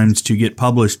sometimes to get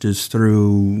published is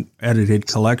through edited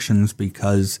collections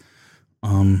because,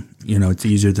 it's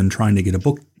easier than trying to get a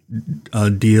book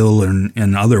deal and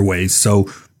in other ways. So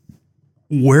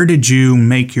where did you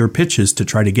make your pitches to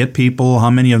try to get people? How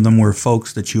many of them were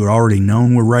folks that you had already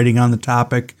known were writing on the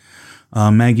topic?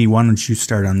 Maggie, why don't you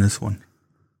start on this one?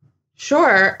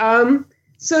 Sure.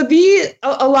 So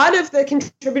a lot of the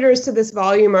contributors to this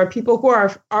volume are people who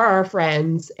are our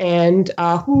friends and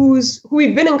who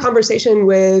we've been in conversation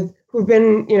with, who've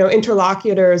been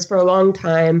interlocutors for a long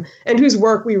time, and whose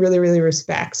work we really, really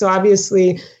respect. So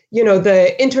obviously,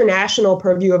 the international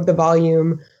purview of the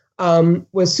volume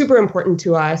was super important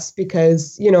to us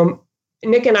because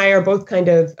Nick and I are both kind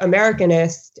of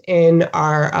Americanist in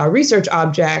our research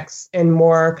objects and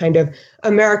more kind of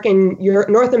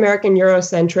North American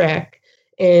Eurocentric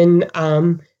in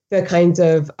the kinds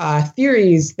of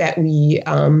theories that we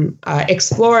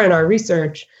explore in our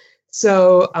research.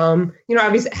 So,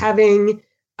 obviously having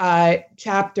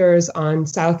chapters on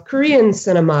South Korean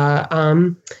cinema,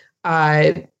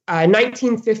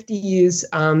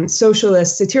 1950s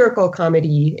socialist satirical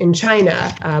comedy in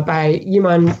China by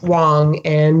Yiman Wang,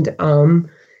 and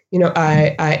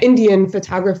Indian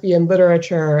photography and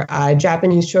literature,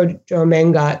 Japanese shoujo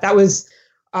manga. That was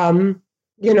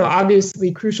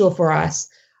obviously crucial for us.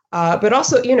 But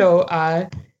also,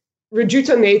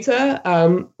 Rajuta Mehta,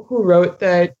 who wrote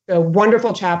the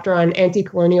wonderful chapter on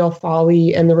anti-colonial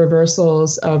folly and the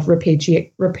reversals of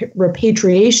repatriation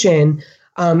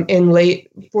in late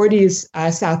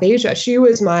 40s South Asia. She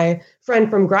was my friend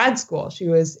from grad school. She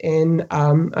was in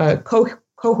a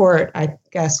cohort, I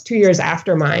guess, 2 years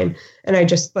after mine. And I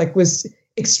just was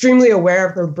extremely aware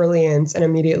of her brilliance and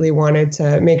immediately wanted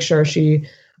to make sure she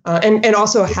and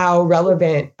also how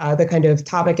relevant the kind of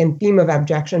topic and theme of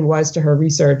abjection was to her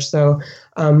research. So,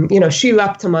 she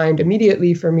leapt to mind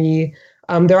immediately for me.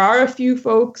 There are a few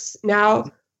folks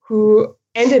now who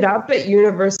ended up at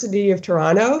University of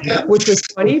Toronto, which was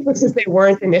funny because they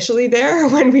weren't initially there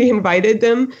when we invited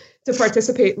them to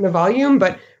participate in the volume.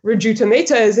 But Rajuta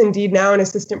Mehta is indeed now an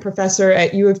assistant professor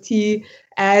at U of T,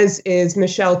 as is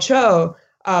Michelle Cho,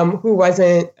 who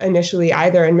wasn't initially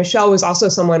either. And Michelle was also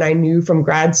someone I knew from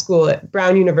grad school at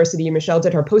Brown University. Michelle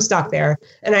did her postdoc there.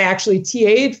 And I actually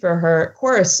TA'd for her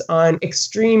course on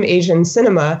extreme Asian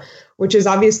cinema, which is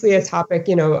obviously a topic,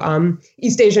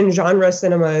 East Asian genre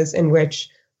cinemas in which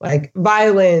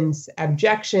violence,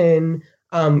 abjection,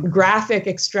 graphic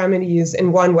extremities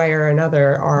in one way or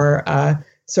another are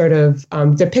sort of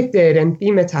depicted and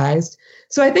thematized.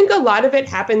 So I think a lot of it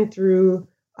happened through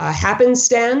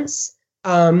happenstance,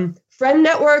 friend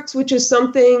networks, which is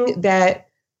something that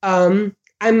I'm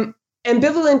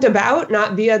ambivalent about,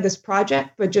 not via this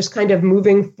project, but just kind of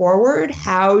moving forward.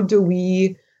 How do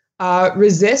we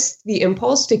resist the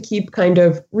impulse to keep kind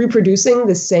of reproducing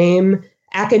the same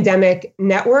academic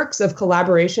networks of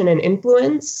collaboration and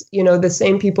influence, the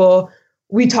same people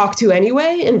we talk to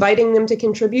anyway, inviting them to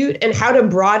contribute, and how to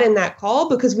broaden that call,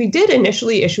 because we did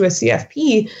initially issue a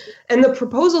CFP, and the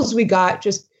proposals we got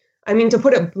to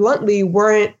put it bluntly,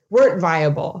 weren't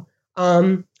viable.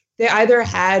 They either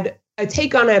had a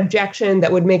take on abjection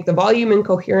that would make the volume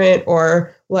incoherent,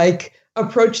 or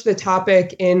approach the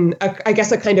topic in a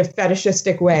kind of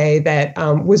fetishistic way that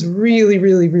was really,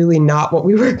 really, really not what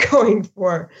we were going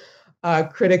for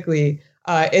critically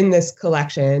in this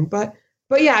collection. But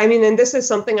yeah, and this is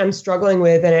something I'm struggling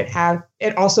with, and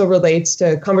it also relates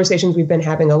to conversations we've been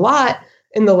having a lot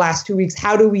in the last 2 weeks.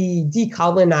 How do we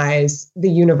decolonize the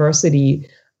university?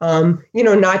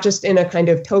 Not just in a kind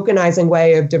of tokenizing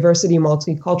way of diversity,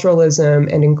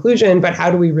 multiculturalism, and inclusion, but how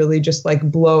do we really just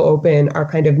like blow open our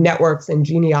kind of networks and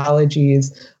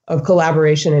genealogies of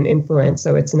collaboration and influence?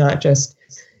 So it's not just,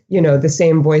 the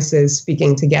same voices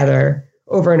speaking together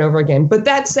over and over again. But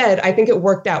that said, I think it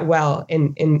worked out well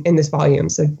in this volume.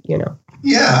 So,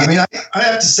 Yeah, I mean, I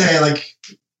have to say,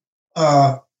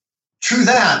 true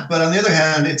that. But on the other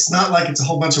hand, it's not like it's a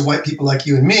whole bunch of white people like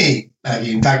you and me,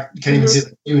 Maggie. In fact, you can't even see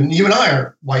that you and I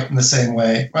are white in the same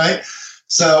way, right?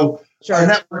 So our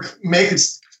network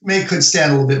could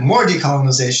stand a little bit more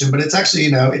decolonization, but it's actually,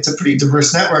 it's a pretty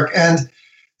diverse network. And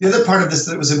the other part of this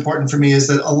that was important for me is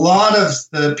that a lot of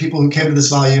the people who came to this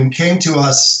volume came to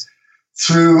us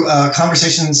through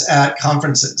conversations at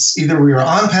conferences. Either we were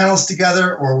on panels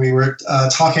together or we were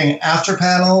talking after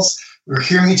panels. We were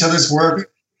hearing each other's work.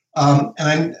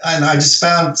 And I just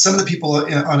found some of the people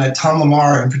on it, Tom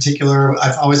Lamar in particular,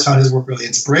 I've always found his work really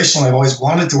inspirational. I've always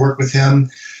wanted to work with him.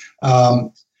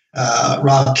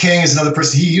 Rob King is another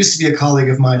person. He used to be a colleague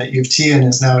of mine at U of T and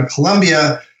is now at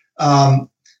Columbia.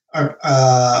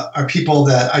 Are people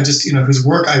that I just, whose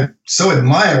work I so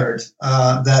admired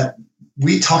that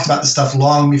we talked about this stuff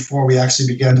long before we actually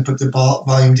began to put the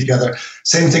volume together.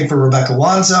 Same thing for Rebecca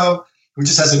Wanzo, who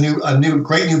just has a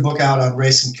great new book out on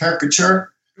race and caricature.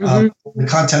 The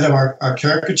content of our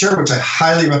caricature, which I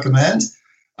highly recommend.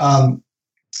 So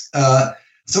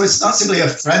it's not simply a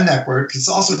friend network, it's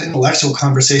also an intellectual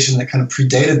conversation that kind of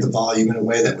predated the volume in a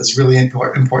way that was really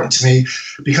important to me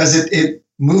because it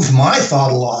moved my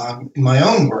thought along in my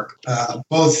own work.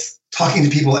 Both talking to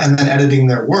people and then editing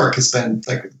their work has been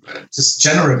just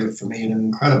generative for me in an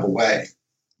incredible way.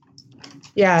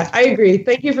 Yeah, I agree.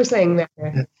 Thank you for saying that.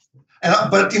 Yeah.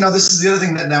 But this is the other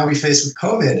thing that now we face with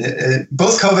COVID.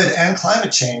 Both COVID and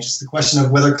climate change is the question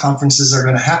of whether conferences are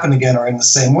going to happen again or in the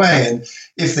same way. And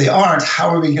if they aren't, how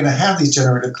are we going to have these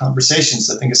generative conversations?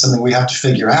 I think it's something we have to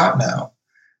figure out now.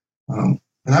 And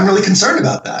I'm really concerned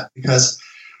about that because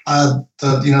kind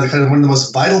of one of the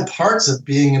most vital parts of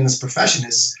being in this profession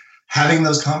is having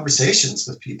those conversations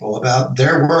with people about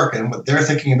their work and what they're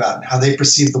thinking about and how they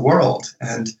perceive the world.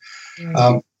 And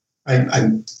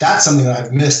that's something that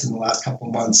I've missed in the last couple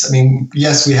of months. I mean,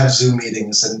 yes, we have Zoom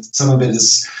meetings and some of it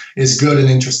is good and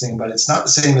interesting, but it's not the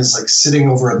same as like sitting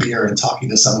over a beer and talking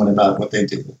to someone about what they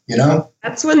do,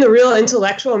 That's when the real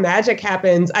intellectual magic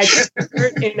happens. I just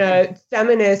heard in a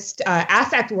feminist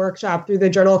affect workshop through the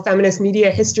Journal of Feminist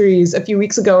Media Histories a few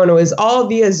weeks ago, and it was all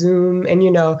via Zoom. And,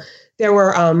 there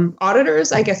were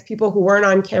auditors, I guess, people who weren't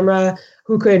on camera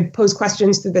who could pose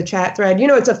questions through the chat thread.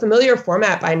 It's a familiar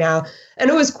format by now. And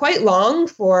it was quite long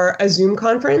for a Zoom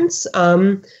conference,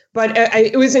 but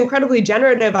it was incredibly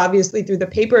generative, obviously, through the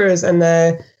papers and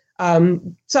the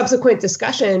subsequent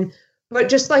discussion. But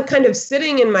just like kind of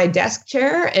sitting in my desk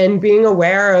chair and being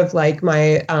aware of like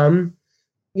my,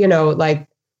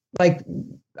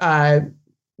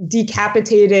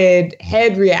 decapitated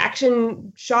head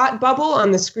reaction shot bubble on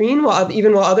the screen while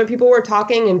other people were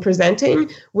talking and presenting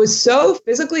was so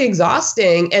physically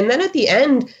exhausting. And then at the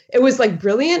end, it was like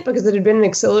brilliant because it had been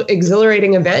an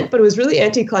exhilarating event, but it was really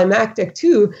anticlimactic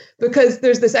too, because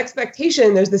there's this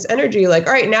expectation, there's this energy like,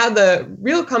 all right, now the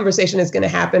real conversation is going to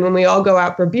happen when we all go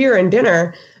out for beer and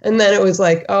dinner. And then it was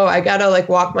like, oh, I got to like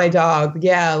walk my dog.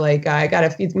 Yeah. Like I got to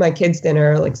feed my kids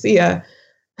dinner, like, see ya.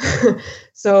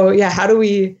 So yeah, how do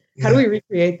we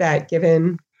recreate that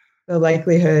given the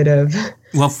likelihood of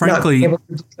frankly, not being able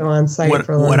to go on site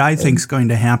for a long what I time? think is going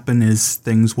to happen is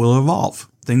things will evolve.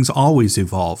 Things always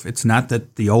evolve. It's not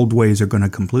that the old ways are going to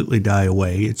completely die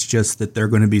away. It's just that there are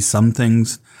going to be some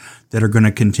things that are going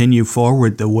to continue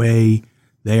forward the way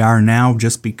they are now,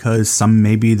 just because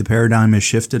maybe the paradigm has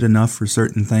shifted enough for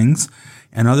certain things.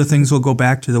 And other things will go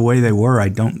back to the way they were. I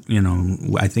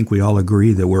think we all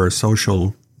agree that we're a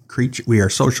social creature. We are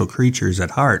social creatures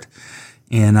at heart.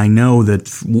 And I know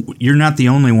that you're not the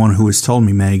only one who has told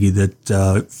me, Maggie,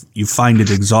 that you find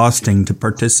it exhausting to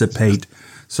participate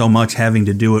so much, having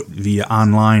to do it via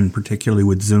online, particularly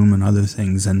with Zoom and other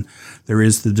things. And there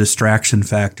is the distraction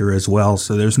factor as well.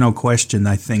 So there's no question,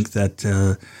 I think,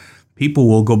 that people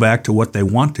will go back to what they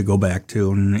want to go back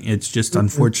to. And it's just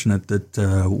unfortunate that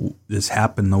this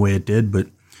happened the way it did. But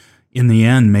in the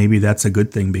end, maybe that's a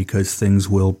good thing, because things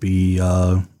will be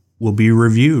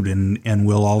reviewed and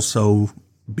will also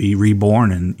be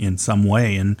reborn in some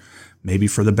way, and maybe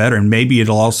for the better. And maybe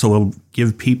it'll also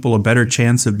give people a better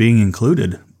chance of being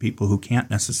included, people who can't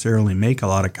necessarily make a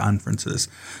lot of conferences.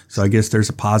 So I guess there's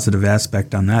a positive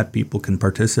aspect on that. People can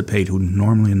participate who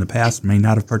normally in the past may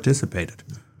not have participated.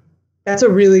 That's a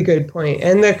really good point.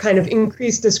 And the kind of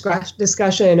increased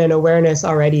discussion and awareness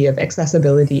already of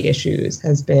accessibility issues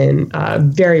has been a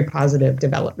very positive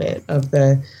development of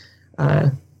the,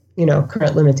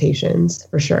 current limitations,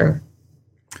 for sure.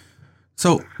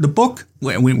 So the book,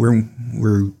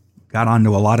 we're got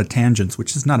onto a lot of tangents,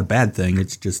 which is not a bad thing.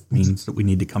 It just means that we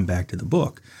need to come back to the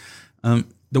book.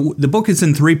 The book is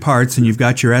in 3 parts, and you've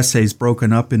got your essays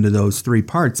broken up into those 3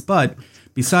 parts. But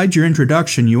besides your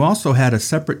introduction, you also had a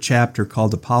separate chapter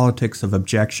called The Politics of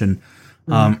Objection.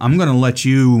 I'm going to let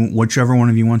you, whichever one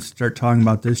of you wants to start talking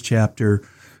about this chapter,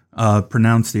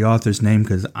 pronounce the author's name,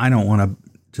 because I don't want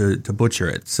to butcher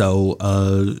it. So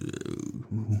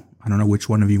I don't know which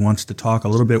one of you wants to talk a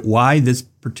little bit why this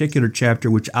particular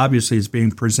chapter, which obviously is being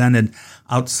presented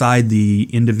outside the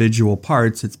individual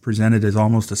parts, it's presented as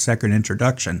almost a second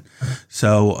introduction.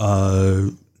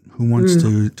 So who wants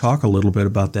to talk a little bit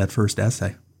about that first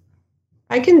essay?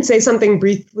 I can say something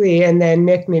briefly, and then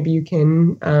Nick, maybe you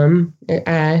can.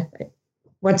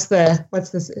 Pass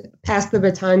the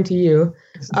baton to you.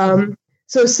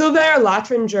 So Sylvain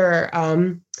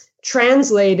Latrenger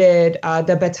translated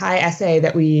the Bataille essay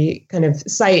that we kind of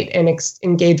cite and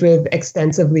engage with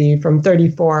extensively from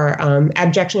 34,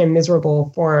 Abjection in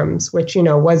Miserable Forms, which,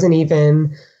 wasn't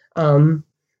even,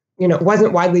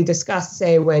 wasn't widely discussed,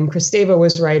 say, when Kristeva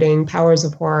was writing Powers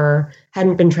of Horror,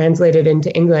 hadn't been translated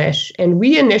into English. And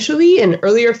we initially, in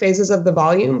earlier phases of the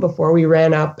volume, before we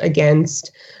ran up against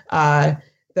the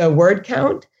word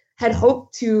count, had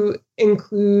hoped to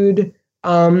include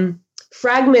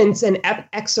fragments and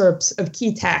excerpts of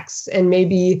key texts and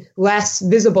maybe less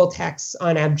visible texts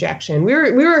on abjection. We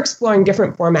were exploring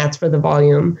different formats for the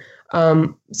volume,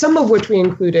 some of which we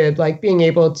included, like being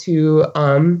able to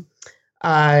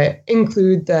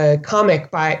include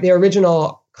the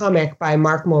original comic by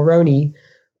Mark Mulroney.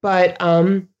 But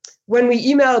when we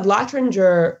emailed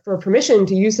Latrenger for permission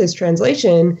to use his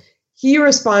translation, he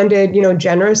responded,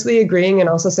 generously agreeing and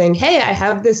also saying, hey, I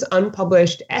have this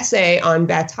unpublished essay on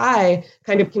Bataille,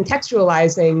 kind of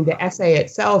contextualizing the essay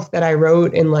itself that I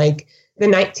wrote in the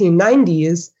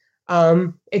 1990s.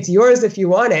 It's yours if you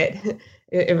want it.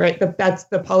 Right? That's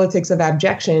The Politics of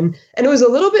Abjection. And it was a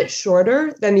little bit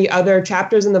shorter than the other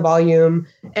chapters in the volume.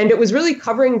 And it was really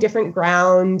covering different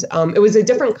ground. It was a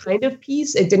different kind of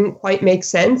piece. It didn't quite make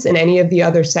sense in any of the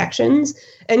other sections.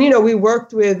 And, we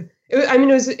worked with,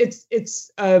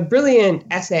 it's a brilliant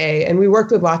essay, and we worked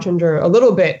with Latrenger a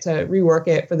little bit to rework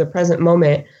it for the present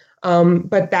moment.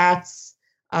 But that's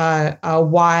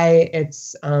why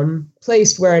it's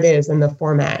placed where it is in the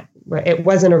format. It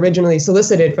wasn't originally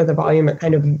solicited for the volume. It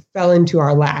kind of fell into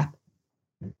our lap.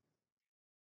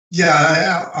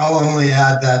 Yeah, I'll only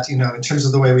add that, in terms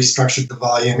of the way we structured the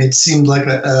volume, it seemed like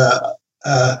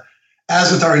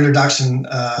as with our introduction,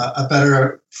 a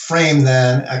better frame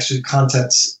than actually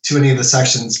content to any of the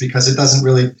sections, because it doesn't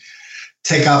really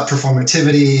take up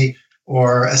performativity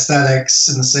or aesthetics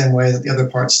in the same way that the other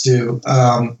parts do,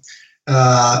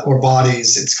 or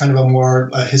bodies. It's kind of a more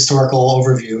historical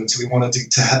overview, and so we wanted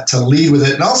to lead with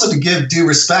it, and also to give due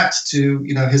respect to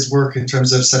his work in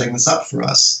terms of setting this up for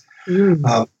us. And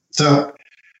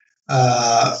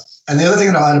the other thing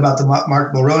that I'll add about the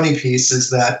Mark Mulroney piece is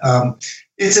that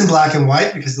it's in black and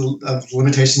white because of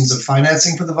limitations of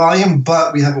financing for the volume,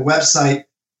 but we have a website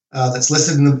that's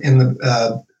listed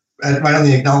right on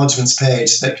the acknowledgements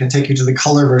page that can take you to the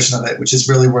color version of it, which is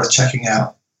really worth checking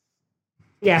out.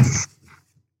 Yes.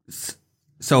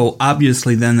 So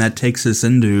obviously then that takes us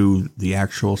into the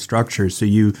actual structure. So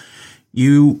you're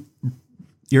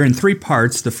in 3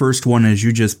 parts. The first one, as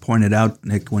you just pointed out,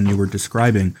 Nick, when you were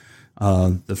describing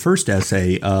the first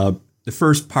essay, the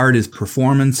first part is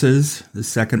performances, the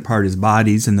second part is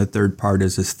bodies, and the third part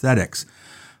is aesthetics.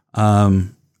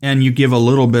 And you give a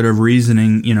little bit of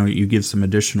reasoning, you give some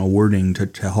additional wording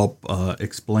to help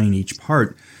explain each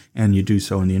part, and you do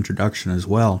so in the introduction as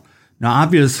well. Now,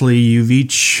 obviously, you've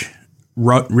each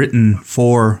written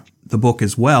for the book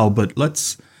as well, but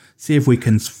let's see if we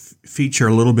can feature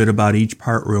a little bit about each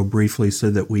part real briefly so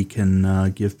that we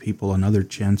can give people another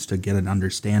chance to get an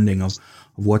understanding of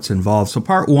what's involved. So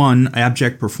part 1,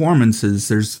 abject performances,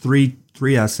 there's three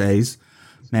essays.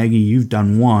 Maggie, you've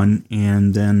done 1,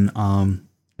 and then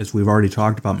as we've already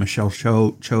talked about, Michelle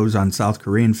Cho's on South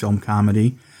Korean film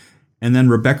comedy, and then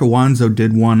Rebecca Wanzo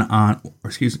did one on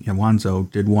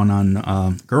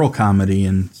girl comedy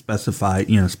and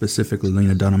specifically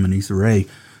Lena Dunham and Issa Rae.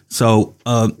 So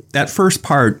that first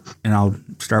part, and I'll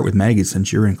start with Maggie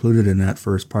since you're included in that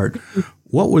first part.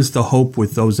 What was the hope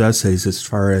with those essays as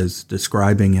far as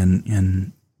describing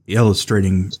and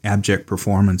illustrating abject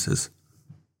performances?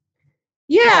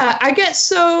 Yeah, I guess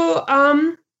so.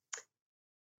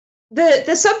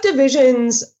 The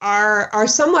subdivisions are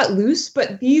somewhat loose,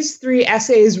 but these three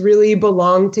essays really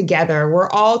belong together. We're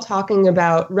all talking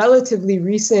about relatively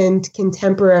recent,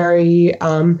 contemporary,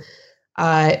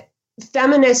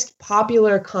 feminist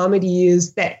popular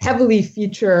comedies that heavily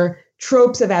feature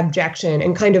tropes of abjection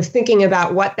and kind of thinking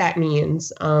about what that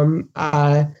means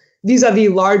vis-a-vis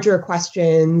larger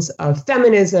questions of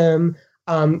feminism,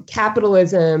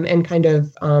 capitalism, and kind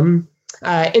of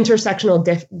intersectional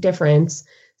difference.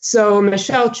 So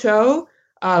Michelle Cho,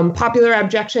 popular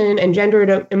abjection and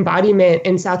gendered embodiment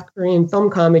in South Korean film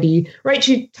comedy, right?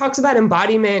 She talks about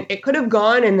embodiment. It could have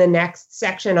gone in the next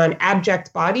section on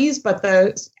abject bodies, but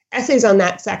the essays on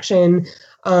that section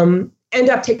end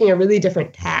up taking a really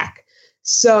different tack.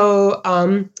 So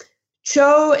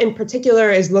Cho in particular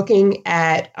is looking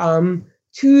at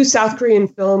two South Korean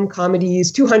film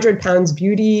comedies, 200 Pounds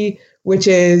Beauty, which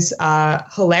is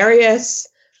hilarious,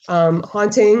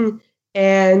 haunting,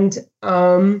 and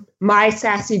My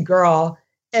Sassy Girl,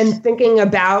 and thinking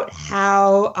about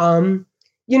how,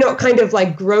 kind of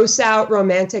like gross out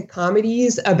romantic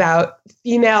comedies about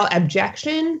female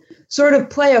abjection sort of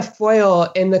play a foil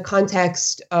in the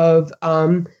context of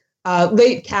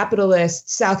late capitalist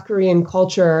South Korean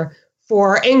culture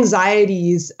for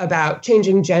anxieties about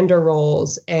changing gender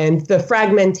roles and the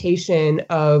fragmentation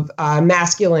of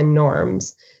masculine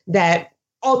norms that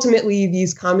ultimately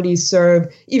these comedies serve.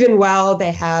 Even while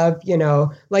they have,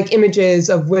 like images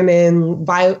of women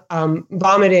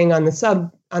vomiting on the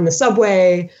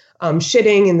subway,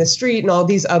 shitting in the street, and all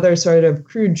these other sort of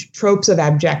crude tropes of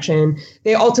abjection,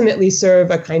 they ultimately serve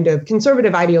a kind of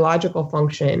conservative ideological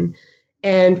function.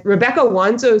 And Rebecca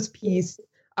Wanzo's piece,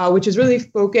 which is really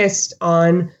focused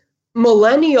on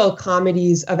millennial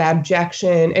comedies of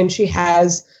abjection, and she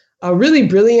has a really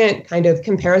brilliant kind of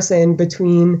comparison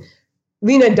between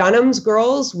Lena Dunham's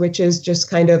Girls, which is just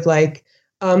kind of like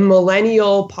a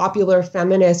millennial popular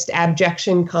feminist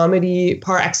abjection comedy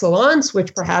par excellence,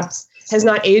 which perhaps has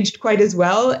not aged quite as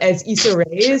well as Issa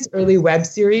Rae's early web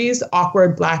series,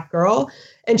 Awkward Black Girl.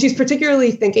 And she's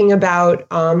particularly thinking about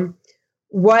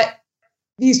what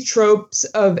these tropes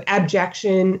of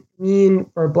abjection mean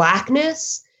for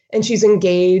Blackness. And she's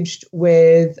engaged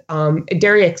with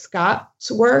Derrick Scott's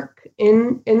work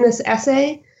in this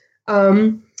essay.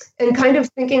 And kind of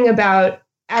thinking about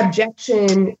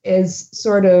abjection as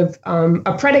sort of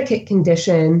a predicate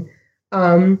condition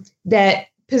that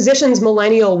positions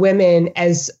millennial women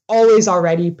as always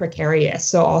already precarious.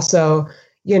 So also,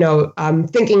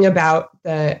 thinking about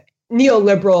the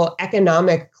neoliberal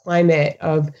economic climate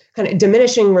of kind of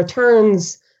diminishing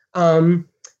returns,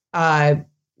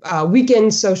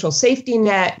 weakened social safety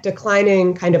net,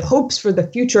 declining kind of hopes for the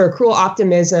future, cruel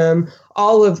optimism,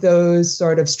 all of those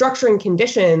sort of structuring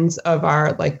conditions of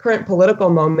our like current political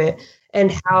moment,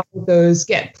 and how those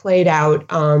get played out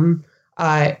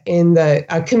in the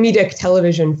comedic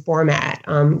television format.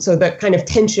 So the kind of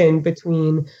tension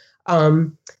between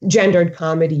gendered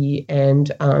comedy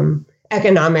and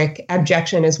economic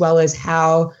abjection, as well as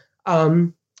how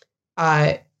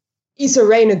Issa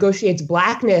Rae negotiates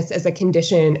Blackness as a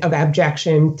condition of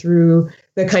abjection through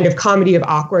the kind of comedy of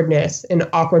awkwardness in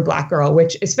Awkward Black Girl,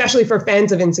 which, especially for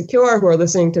fans of Insecure who are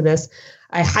listening to this,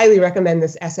 I highly recommend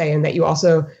this essay, and that you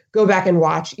also go back and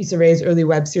watch Issa Rae's early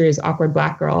web series, Awkward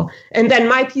Black Girl. And then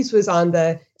my piece was on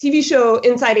the TV show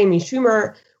Inside Amy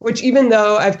Schumer, which, even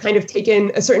though I've kind of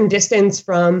taken a certain distance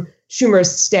from Schumer's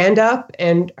stand-up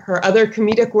and her other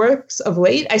comedic works of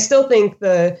late, I still think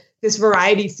this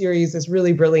variety series is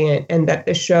really brilliant, and that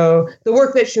the show, the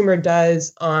work that Schumer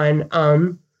does on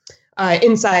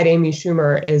Inside Amy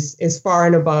Schumer is far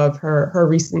and above her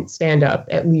recent stand-up,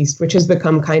 at least, which has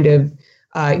become kind of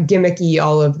gimmicky,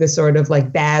 all of the sort of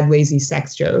like bad, lazy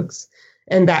sex jokes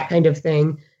and that kind of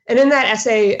thing. And in that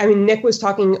essay, I mean, Nick was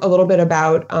talking a little bit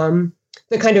about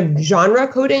the kind of genre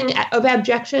coding of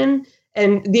abjection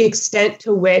and the extent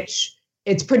to which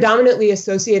it's predominantly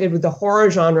associated with the horror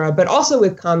genre, but also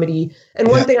with comedy. And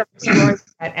one thing I'm exploring in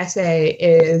that essay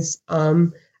is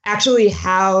actually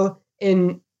how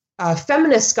in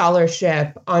feminist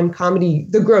scholarship on comedy,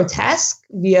 the grotesque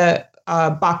via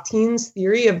Bakhtin's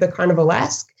theory of the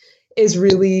carnivalesque is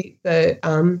really the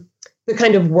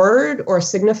kind of word or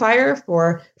signifier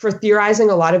for theorizing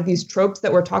a lot of these tropes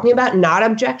that we're talking about, not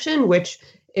abjection, which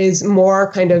is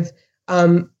more kind of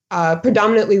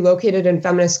predominantly located in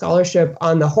feminist scholarship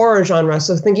on the horror genre.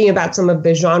 So thinking about some of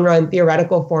the genre and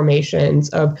theoretical formations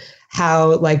of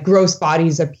how like gross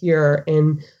bodies appear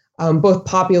in both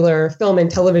popular film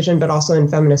and television, but also in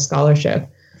feminist scholarship.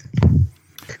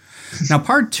 Now,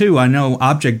 part two, I know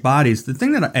abject bodies. The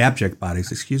thing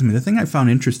I found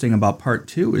interesting about part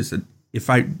two is that if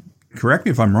I correct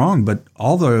me if I'm wrong, but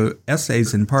all the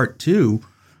essays in part 2,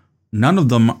 none of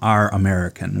them are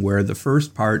American, where the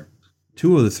first part,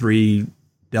 2 of the 3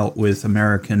 dealt with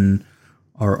American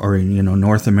or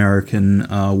North American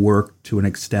work to an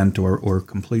extent or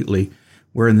completely,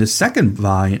 where in the second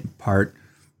part,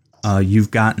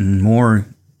 you've gotten more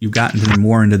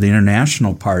into the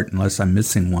international part, unless I'm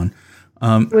missing one.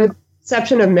 With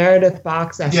exception of Meredith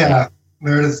Bach's essay. Yeah,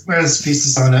 Meredith's piece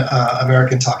is on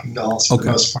American talking dolls for the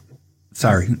most part.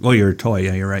 Sorry. Well, you're a toy.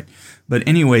 Yeah, you're right. But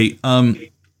anyway,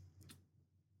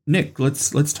 Nick,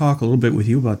 let's talk a little bit with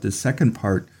you about this second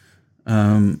part.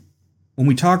 When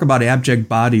we talk about abject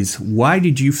bodies, why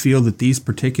did you feel that these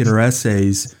particular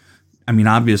essays, I mean,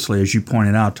 obviously, as you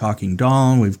pointed out, Talking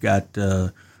Doll, we've got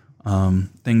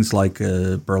things like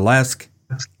burlesque,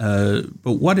 but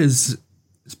what is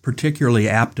particularly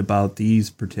apt about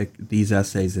these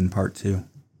essays in part 2?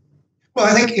 Well,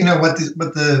 I think, what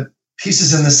the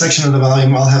pieces in this section of the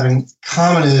volume all have in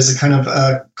common is a kind of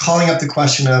calling up the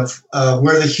question of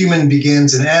where the human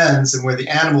begins and ends and where the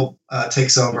animal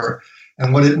takes over,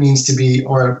 and what it means to be,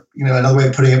 or another way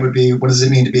of putting it would be, what does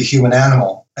it mean to be a human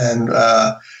animal? And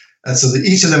so that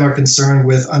each of them are concerned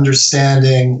with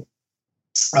understanding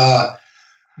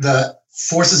the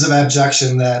forces of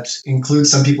abjection that include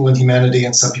some people in humanity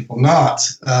and some people not,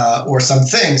 or some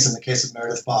things, in the case of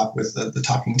Meredith Bach with the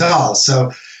talking dolls.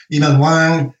 So Yimen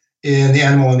Wang in The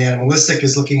Animal and the Animalistic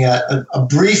is looking at a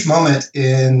brief moment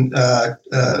in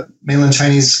mainland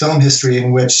Chinese film history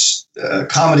in which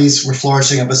comedies were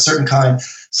flourishing of a certain kind,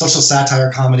 social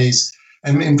satire comedies,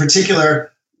 and in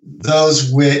particular,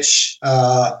 those which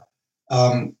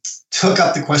took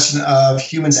up the question of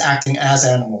humans acting as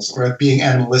animals or being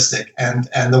animalistic,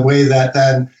 and the way that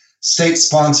then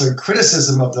state-sponsored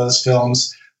criticism of those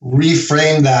films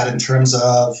reframed that in terms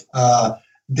of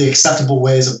the acceptable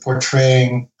ways of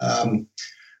portraying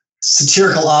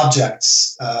satirical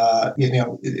objects.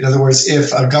 In other words,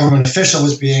 if a government official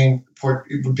was being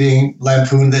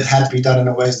lampooned, that had to be done in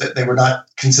a ways that they were not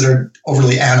considered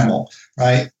overly animal,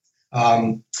 right?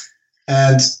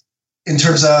 And in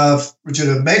terms of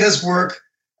Rajuna Mehta's work,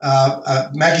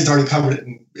 Maggie's already covered it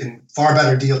in far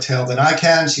better detail than I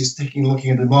can. She's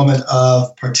looking at the moment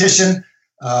of partition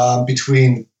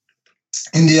between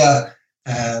India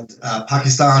and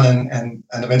Pakistan and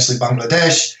eventually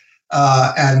Bangladesh,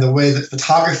 and the way that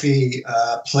photography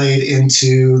played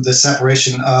into the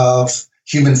separation of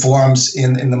human forms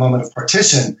in the moment of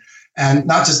partition, and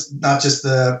not just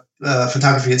the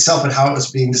photography itself, but how it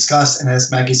was being discussed, and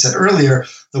as Maggie said earlier,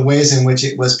 the ways in which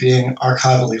it was being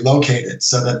archivally located,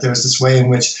 so that there's this way in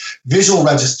which visual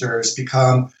registers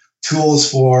become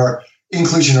tools for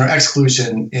inclusion or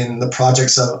exclusion in the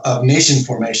projects of nation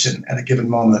formation at a given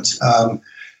moment.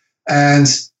 And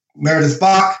Meredith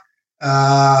Bach,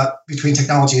 between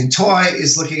technology and toy,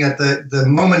 is looking at the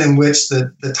moment in which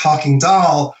the talking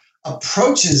doll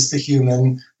approaches the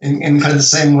human in kind of the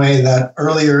same way that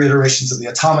earlier iterations of the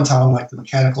automaton, like the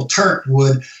Mechanical Turk,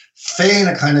 would feign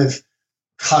a kind of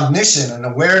cognition and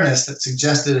awareness that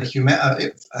suggested a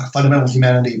fundamental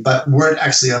humanity, but weren't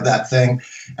actually of that thing.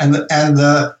 And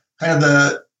the kind of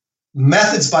the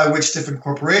methods by which different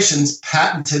corporations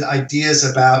patented ideas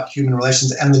about human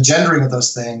relations and the gendering of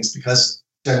those things, because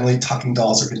generally talking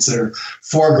dolls are considered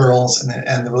for girls,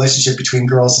 and the relationship between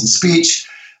girls and speech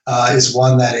is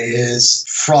one that is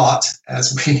fraught,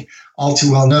 as we all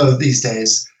too well know these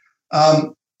days.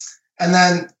 And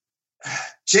then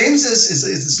James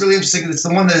is really interesting. It's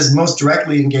the one that is most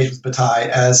directly engaged with Bataille,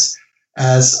 as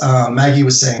Maggie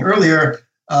was saying earlier.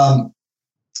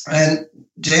 And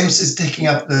James is taking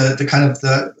up the kind of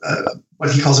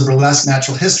what he calls a burlesque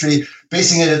natural history,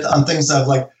 basing it on things of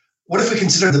like, what if we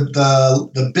consider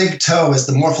the big toe as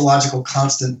the morphological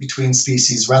constant between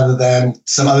species rather than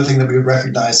some other thing that we would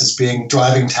recognize as being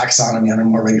driving taxonomy on a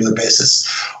more regular basis?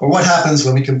 Or what happens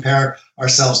when we compare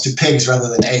ourselves to pigs rather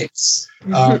than apes?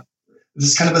 Mm-hmm.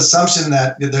 This kind of assumption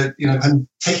that, I'm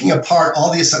taking apart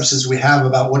all the assumptions we have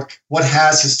about what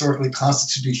has historically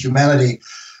constituted humanity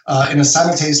in a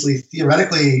simultaneously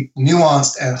theoretically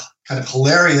nuanced and kind of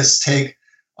hilarious take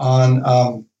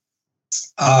on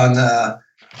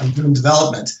human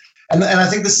development. And I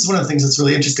think this is one of the things that's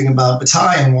really interesting about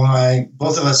Bataille, and why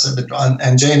both of us have been drawn,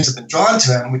 and James have been drawn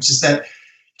to him, which is that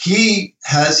he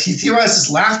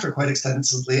theorizes laughter quite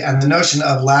extensively, and the notion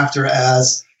of laughter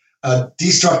as a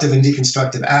destructive and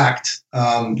deconstructive act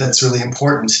that's really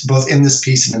important, both in this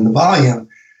piece and in the volume.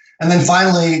 And then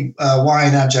finally, why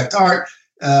in abject art?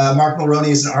 Mark Mulroney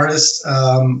is an artist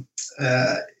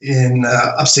in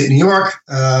upstate New York,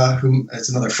 who is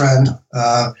another friend,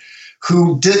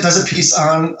 who does a piece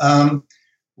on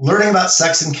learning about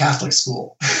sex in Catholic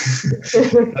school.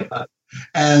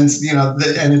 And,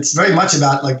 and it's very much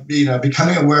about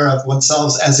becoming aware of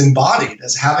oneself as embodied,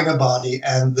 as having a body,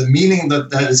 and the meaning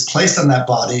that is placed on that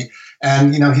body.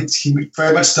 And, he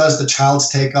very much does the child's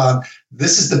take on,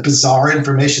 this is the bizarre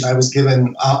information I was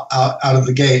given out of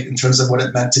the gate in terms of what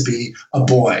it meant to be a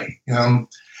boy,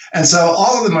 And so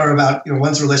all of them are about,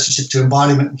 one's relationship to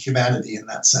embodiment and humanity in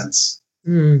that sense.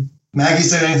 Mm. Maggie,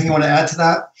 is there anything you want to add to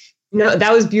that? No,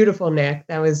 that was beautiful, Nick.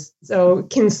 That was so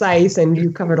concise, and you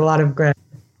covered a lot of ground.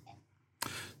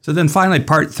 So then finally,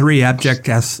 part 3, Abject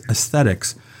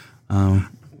Aesthetics.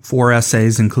 4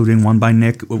 essays, including one by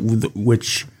Nick,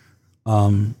 which,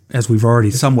 as we've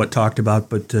already somewhat talked about,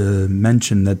 but to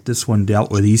mention that this one dealt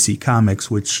with EC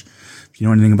Comics, which, if you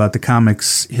know anything about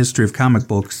the history of comic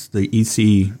books, the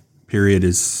EC period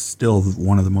is still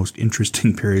one of the most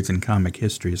interesting periods in comic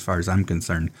history as far as I'm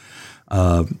concerned.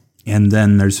 And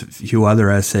then there's a few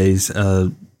other essays.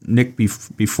 Nick,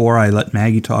 before I let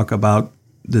Maggie talk about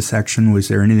the section, was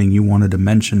there anything you wanted to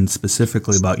mention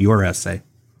specifically about your essay?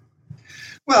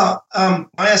 Well, my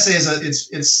essay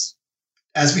it's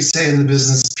as we say in the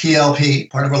business, PLP,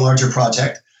 part of a larger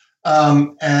project,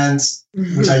 and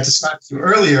which I described to you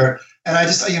earlier. And I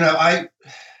just,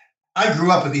 I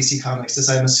grew up with EC Comics, as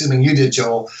I'm assuming you did,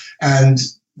 Joel, and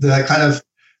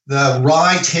the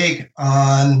wry take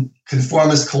on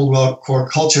conformist Cold War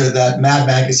culture that Mad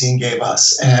Magazine gave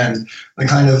us, and the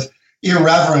kind of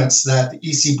irreverence that the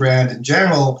EC brand in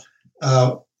general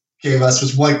gave us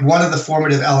was like one of the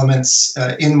formative elements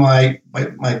in my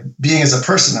being as a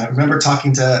person. I remember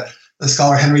talking to the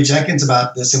scholar Henry Jenkins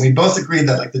about this, and we both agreed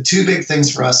that the two big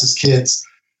things for us as kids,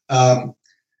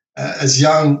 as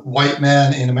young white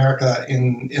men in America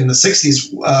in the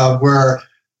 60s, were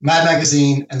Mad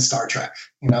Magazine and Star Trek.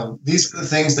 These are the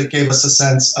things that gave us a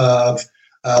sense of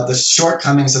the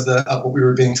shortcomings of what we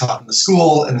were being taught in the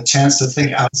school, and the chance to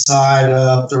think outside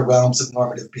of the realms of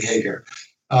normative behavior.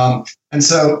 And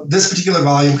so this particular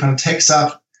volume kind of takes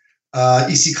up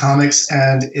EC Comics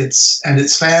and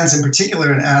its fans in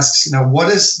particular, and asks, what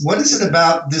is it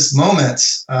about this moment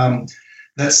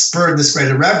that spurred this great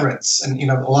irreverence? And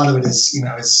a lot of it is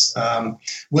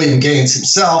William Gaines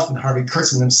himself and Harvey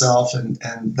Kurtzman himself and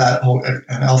that whole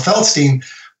and L. Feldstein,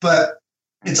 but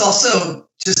it's also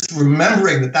just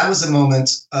remembering that was a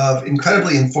moment of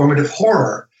incredibly informative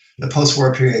horror. The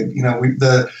post-war period,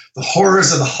 the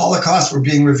horrors of the Holocaust were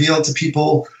being revealed to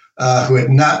people who had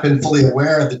not been fully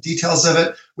aware of the details of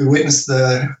it. We witnessed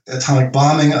the atomic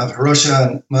bombing of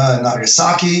Hiroshima and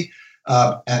Nagasaki,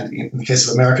 and in the case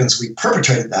of Americans, we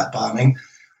perpetrated that bombing,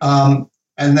 and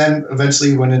then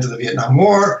eventually went into the Vietnam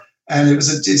War. And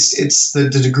it's the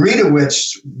degree to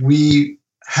which we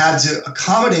had to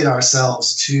accommodate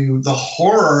ourselves to the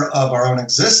horror of our own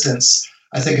existence,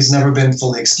 I think, has never been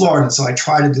fully explored. And so I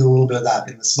try to do a little bit of that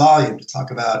in this volume, to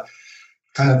talk about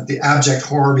kind of the abject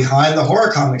horror behind the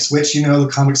horror comics, which, the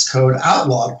Comics Code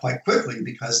outlawed quite quickly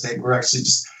because they were actually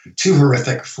just too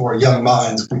horrific for young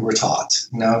minds, we were taught,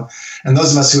 And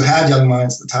those of us who had young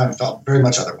minds at the time felt very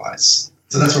much otherwise.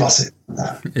 So that's what I'll say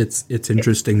about that. It's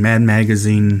interesting. Mad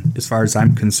Magazine, as far as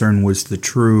I'm concerned, was the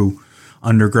true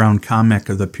underground comic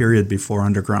of the period before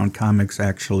underground comics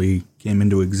actually came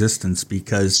into existence,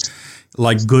 because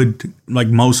like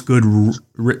most good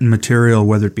written material,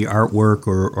 whether it be artwork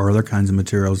or other kinds of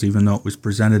materials, even though it was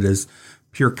presented as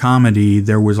pure comedy,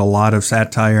 there was a lot of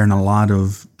satire and a lot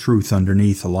of truth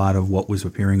underneath a lot of what was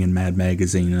appearing in Mad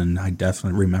Magazine, and I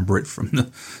definitely remember it from the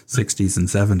 60s and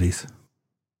 70s.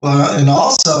 Well, and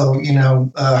also,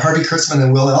 Harvey Kurtzman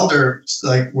and Will Elder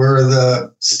were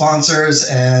the sponsors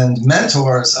and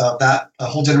mentors of that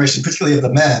whole generation, particularly of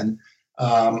the men.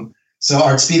 So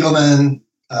Art Spiegelman,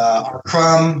 Art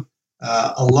Crumb,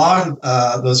 a lot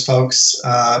of those folks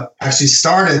actually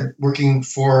started working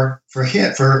for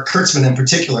Kurtzman in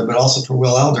particular, but also for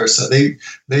Will Elder. So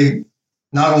they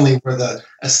not only were the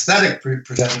aesthetic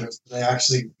progenitors, but they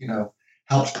actually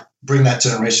helped bring that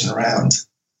generation around.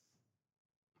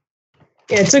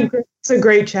 Yeah, it's a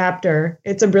great chapter.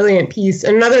 It's a brilliant piece.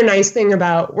 Another nice thing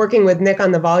about working with Nick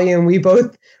on the volume, we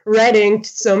both red inked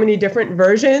so many different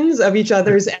versions of each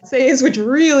other's essays, which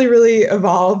really, really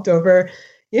evolved over,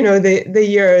 the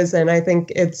years. And I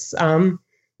think it's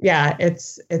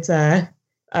it's a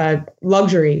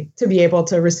luxury to be able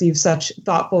to receive such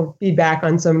thoughtful feedback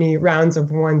on so many rounds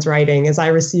of one's writing, as I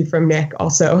received from Nick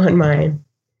also on mine.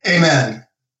 Amen.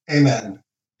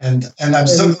 And I'm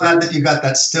so glad that you got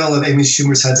that still of Amy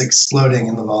Schumer's heads exploding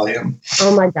in the volume.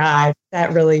 Oh my God,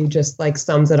 that really just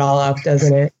sums it all up,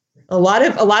 doesn't it? a lot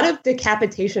of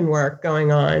decapitation work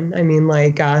going on. I mean,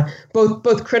 like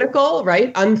both critical,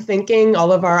 right, unthinking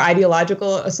all of our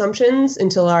ideological assumptions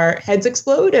until our heads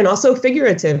explode, and also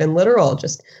figurative and literal.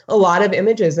 Just a lot of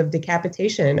images of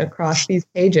decapitation across these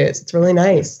pages. It's really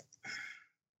nice.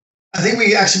 I think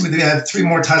we have 3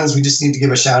 more titles we just need to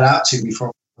give a shout out to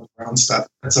before we go our own stuff.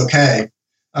 That's okay.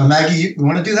 Maggie, you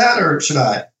want to do that, or should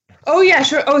I? Oh, yeah,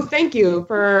 sure. Oh, thank you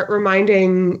for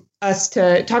reminding us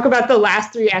to talk about the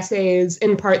last 3 essays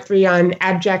in part 3 on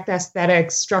abject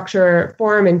aesthetics, structure,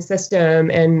 form, and system.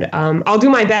 And I'll do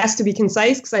my best to be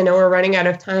concise because I know we're running out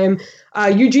of time.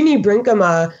 Eugenie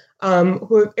Brinkema,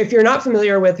 who, if you're not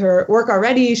familiar with her work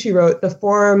already, she wrote The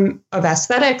Form of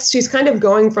Aesthetics. She's kind of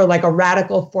going for like a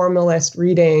radical formalist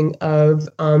reading of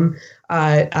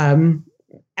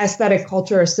aesthetic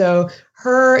culture. So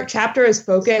her chapter is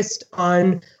focused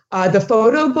on the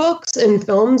photo books and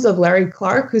films of Larry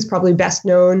Clark, who's probably best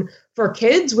known for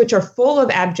Kids, which are full of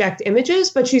abject images,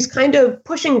 but she's kind of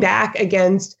pushing back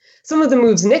against some of the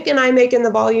moves Nick and I make in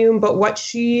the volume, but what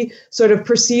she sort of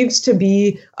perceives to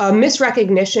be a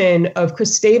misrecognition of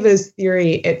Kristeva's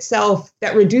theory itself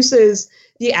that reduces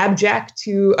the abject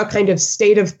to a kind of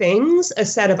state of things, a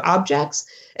set of objects.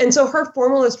 And so her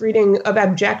formalist reading of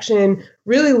abjection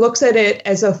really looks at it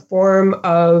as a form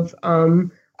of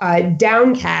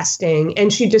downcasting,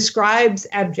 and she describes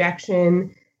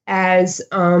abjection as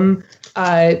in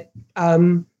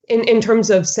terms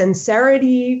of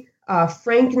sincerity,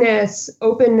 frankness,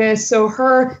 openness. So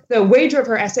the wager of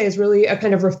her essay is really a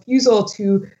kind of refusal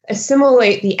to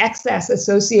assimilate the excess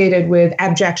associated with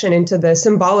abjection into the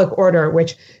symbolic order,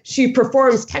 which she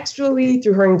performs textually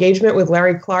through her engagement with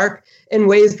Larry Clark in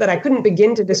ways that I couldn't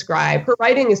begin to describe. Her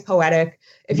writing is poetic.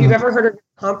 If you've ever heard her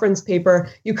conference paper,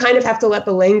 you kind of have to let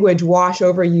the language wash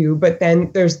over you, but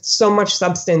then there's so much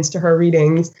substance to her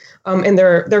readings, and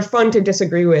they're fun to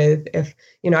disagree with. If,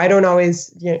 I don't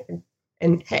always,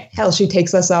 and hell, she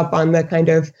takes us up on the kind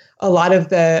of a lot of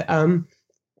the,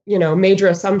 major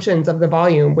assumptions of the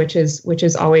volume, which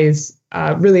is always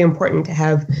really important to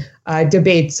have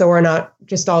debate, so we're not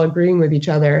just all agreeing with each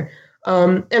other.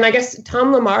 And I guess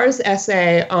Tom Lamar's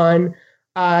essay on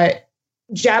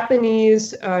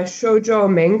Japanese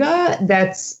shoujo manga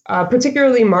that's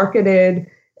particularly marketed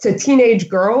to teenage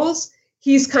girls.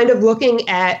 He's kind of looking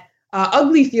at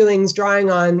ugly feelings,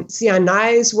 drawing on Xian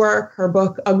Nai's work, her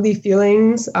book Ugly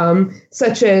Feelings,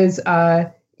 such as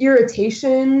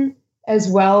irritation, as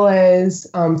well as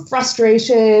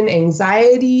frustration,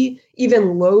 anxiety,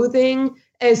 even loathing,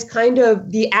 as kind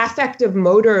of the affective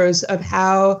motors of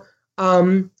how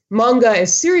manga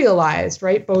is serialized,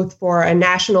 right? Both for a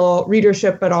national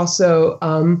readership, but also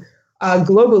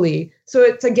globally. So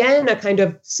it's again a kind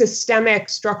of systemic,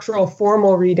 structural,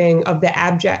 formal reading of the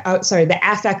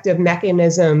affective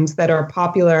mechanisms that are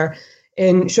popular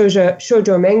in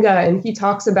shoujo manga. And he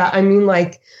talks about, I'm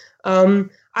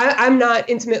not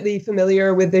intimately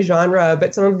familiar with the genre,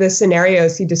 but some of the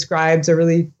scenarios he describes are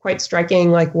really quite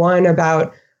striking. Like one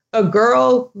about a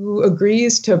girl who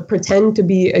agrees to pretend to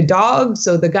be a dog.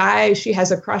 So the guy she has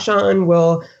a crush on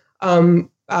will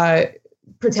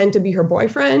pretend to be her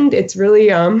boyfriend. It's really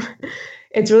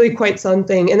quite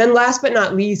something. And then last but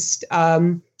not least,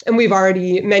 and we've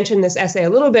already mentioned this essay a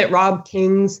little bit, Rob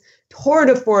King's tour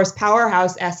de force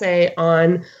powerhouse essay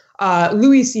on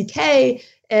Louis C.K.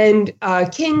 And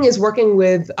King is working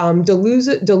with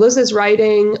Deleuze's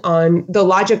writing on the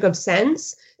logic of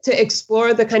sense to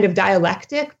explore the kind of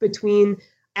dialectic between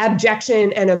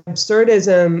abjection and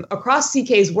absurdism across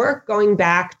CK's work, going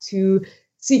back to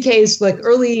CK's like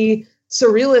early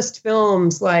surrealist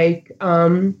films like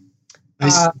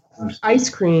Ice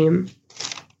Cream,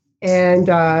 and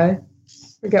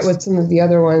forget what some of the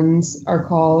other ones are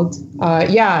called.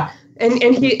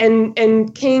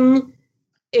 And King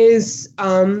is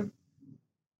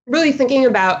really thinking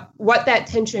about what that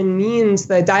tension means,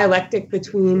 the dialectic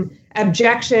between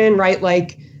abjection, right?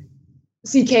 Like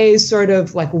CK's sort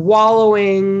of like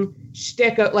wallowing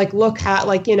shtick, like look how,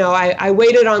 like, I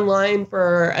waited online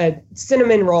for a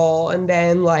cinnamon roll and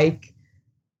then like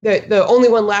the only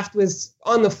one left was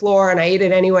on the floor and I ate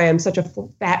it anyway. I'm such a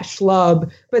fat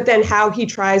schlub. But then how he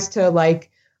tries to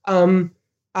like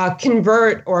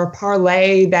convert or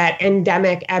parlay that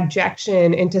endemic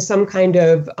abjection into some kind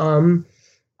of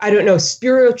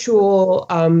spiritual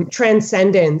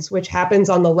transcendence, which happens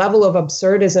on the level of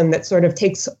absurdism that sort of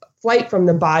takes flight from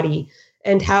the body,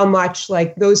 and how much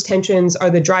like those tensions are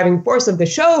the driving force of the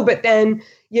show. But then,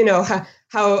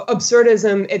 how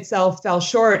absurdism itself fell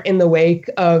short in the wake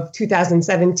of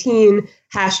 2017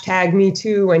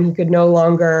 #MeToo, when he could no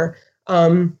longer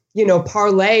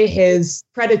parlay his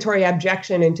predatory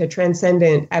abjection into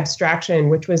transcendent abstraction,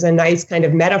 which was a nice kind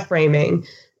of meta framing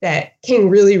that King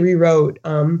really rewrote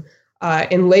in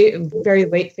very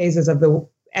late phases of the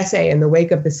essay in the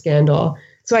wake of the scandal.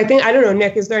 So I don't know,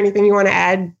 Nick, is there anything you want to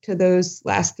add to those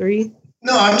last three?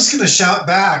 No, I'm just going to shout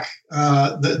back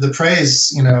the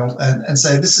praise, and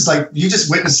say this is like, you just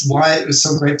witnessed why it was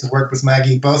so great to work with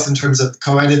Maggie, both in terms of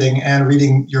co-editing and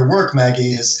reading your work,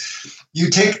 Maggie, is you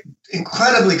take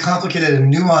incredibly complicated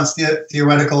and nuanced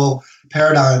theoretical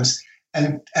paradigms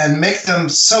and make them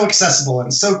so accessible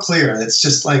and so clear. It's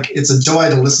just like, it's a joy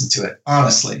to listen to it,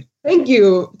 honestly. Thank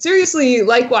you. Seriously,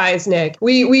 likewise, Nick.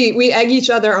 We egg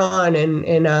each other on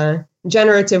in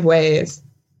generative ways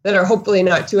that are hopefully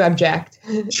not too abject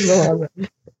in the long run.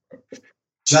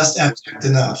 Just abject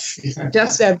enough.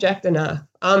 Just abject enough.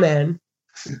 Amen.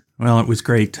 Well, it was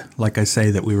great, like I say,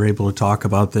 that we were able to talk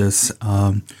about this.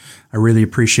 I really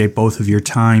appreciate both of your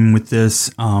time with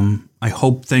this. I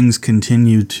hope things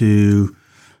continue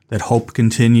that hope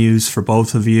continues for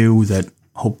both of you, that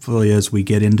hopefully as we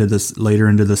get into this later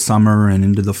into the summer and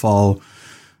into the fall,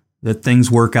 that things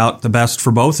work out the best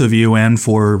for both of you and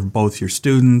for both your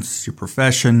students, your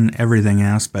profession, everything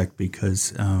aspect,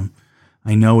 because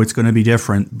I know it's going to be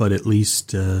different, but at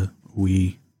least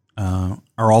we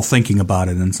are all thinking about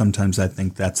it. And sometimes I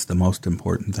think that's the most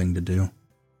important thing to do.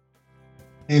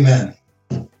 Amen.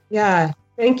 Yeah.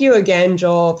 Thank you again,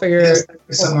 Joel, for your... Yes, thank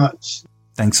you so much.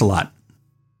 Thanks a lot.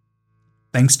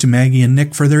 Thanks to Maggie and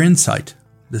Nick for their insight.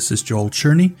 This is Joel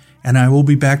Cherney, and I will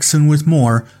be back soon with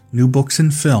more New Books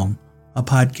in Film, a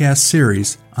podcast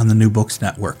series on the New Books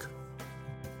Network.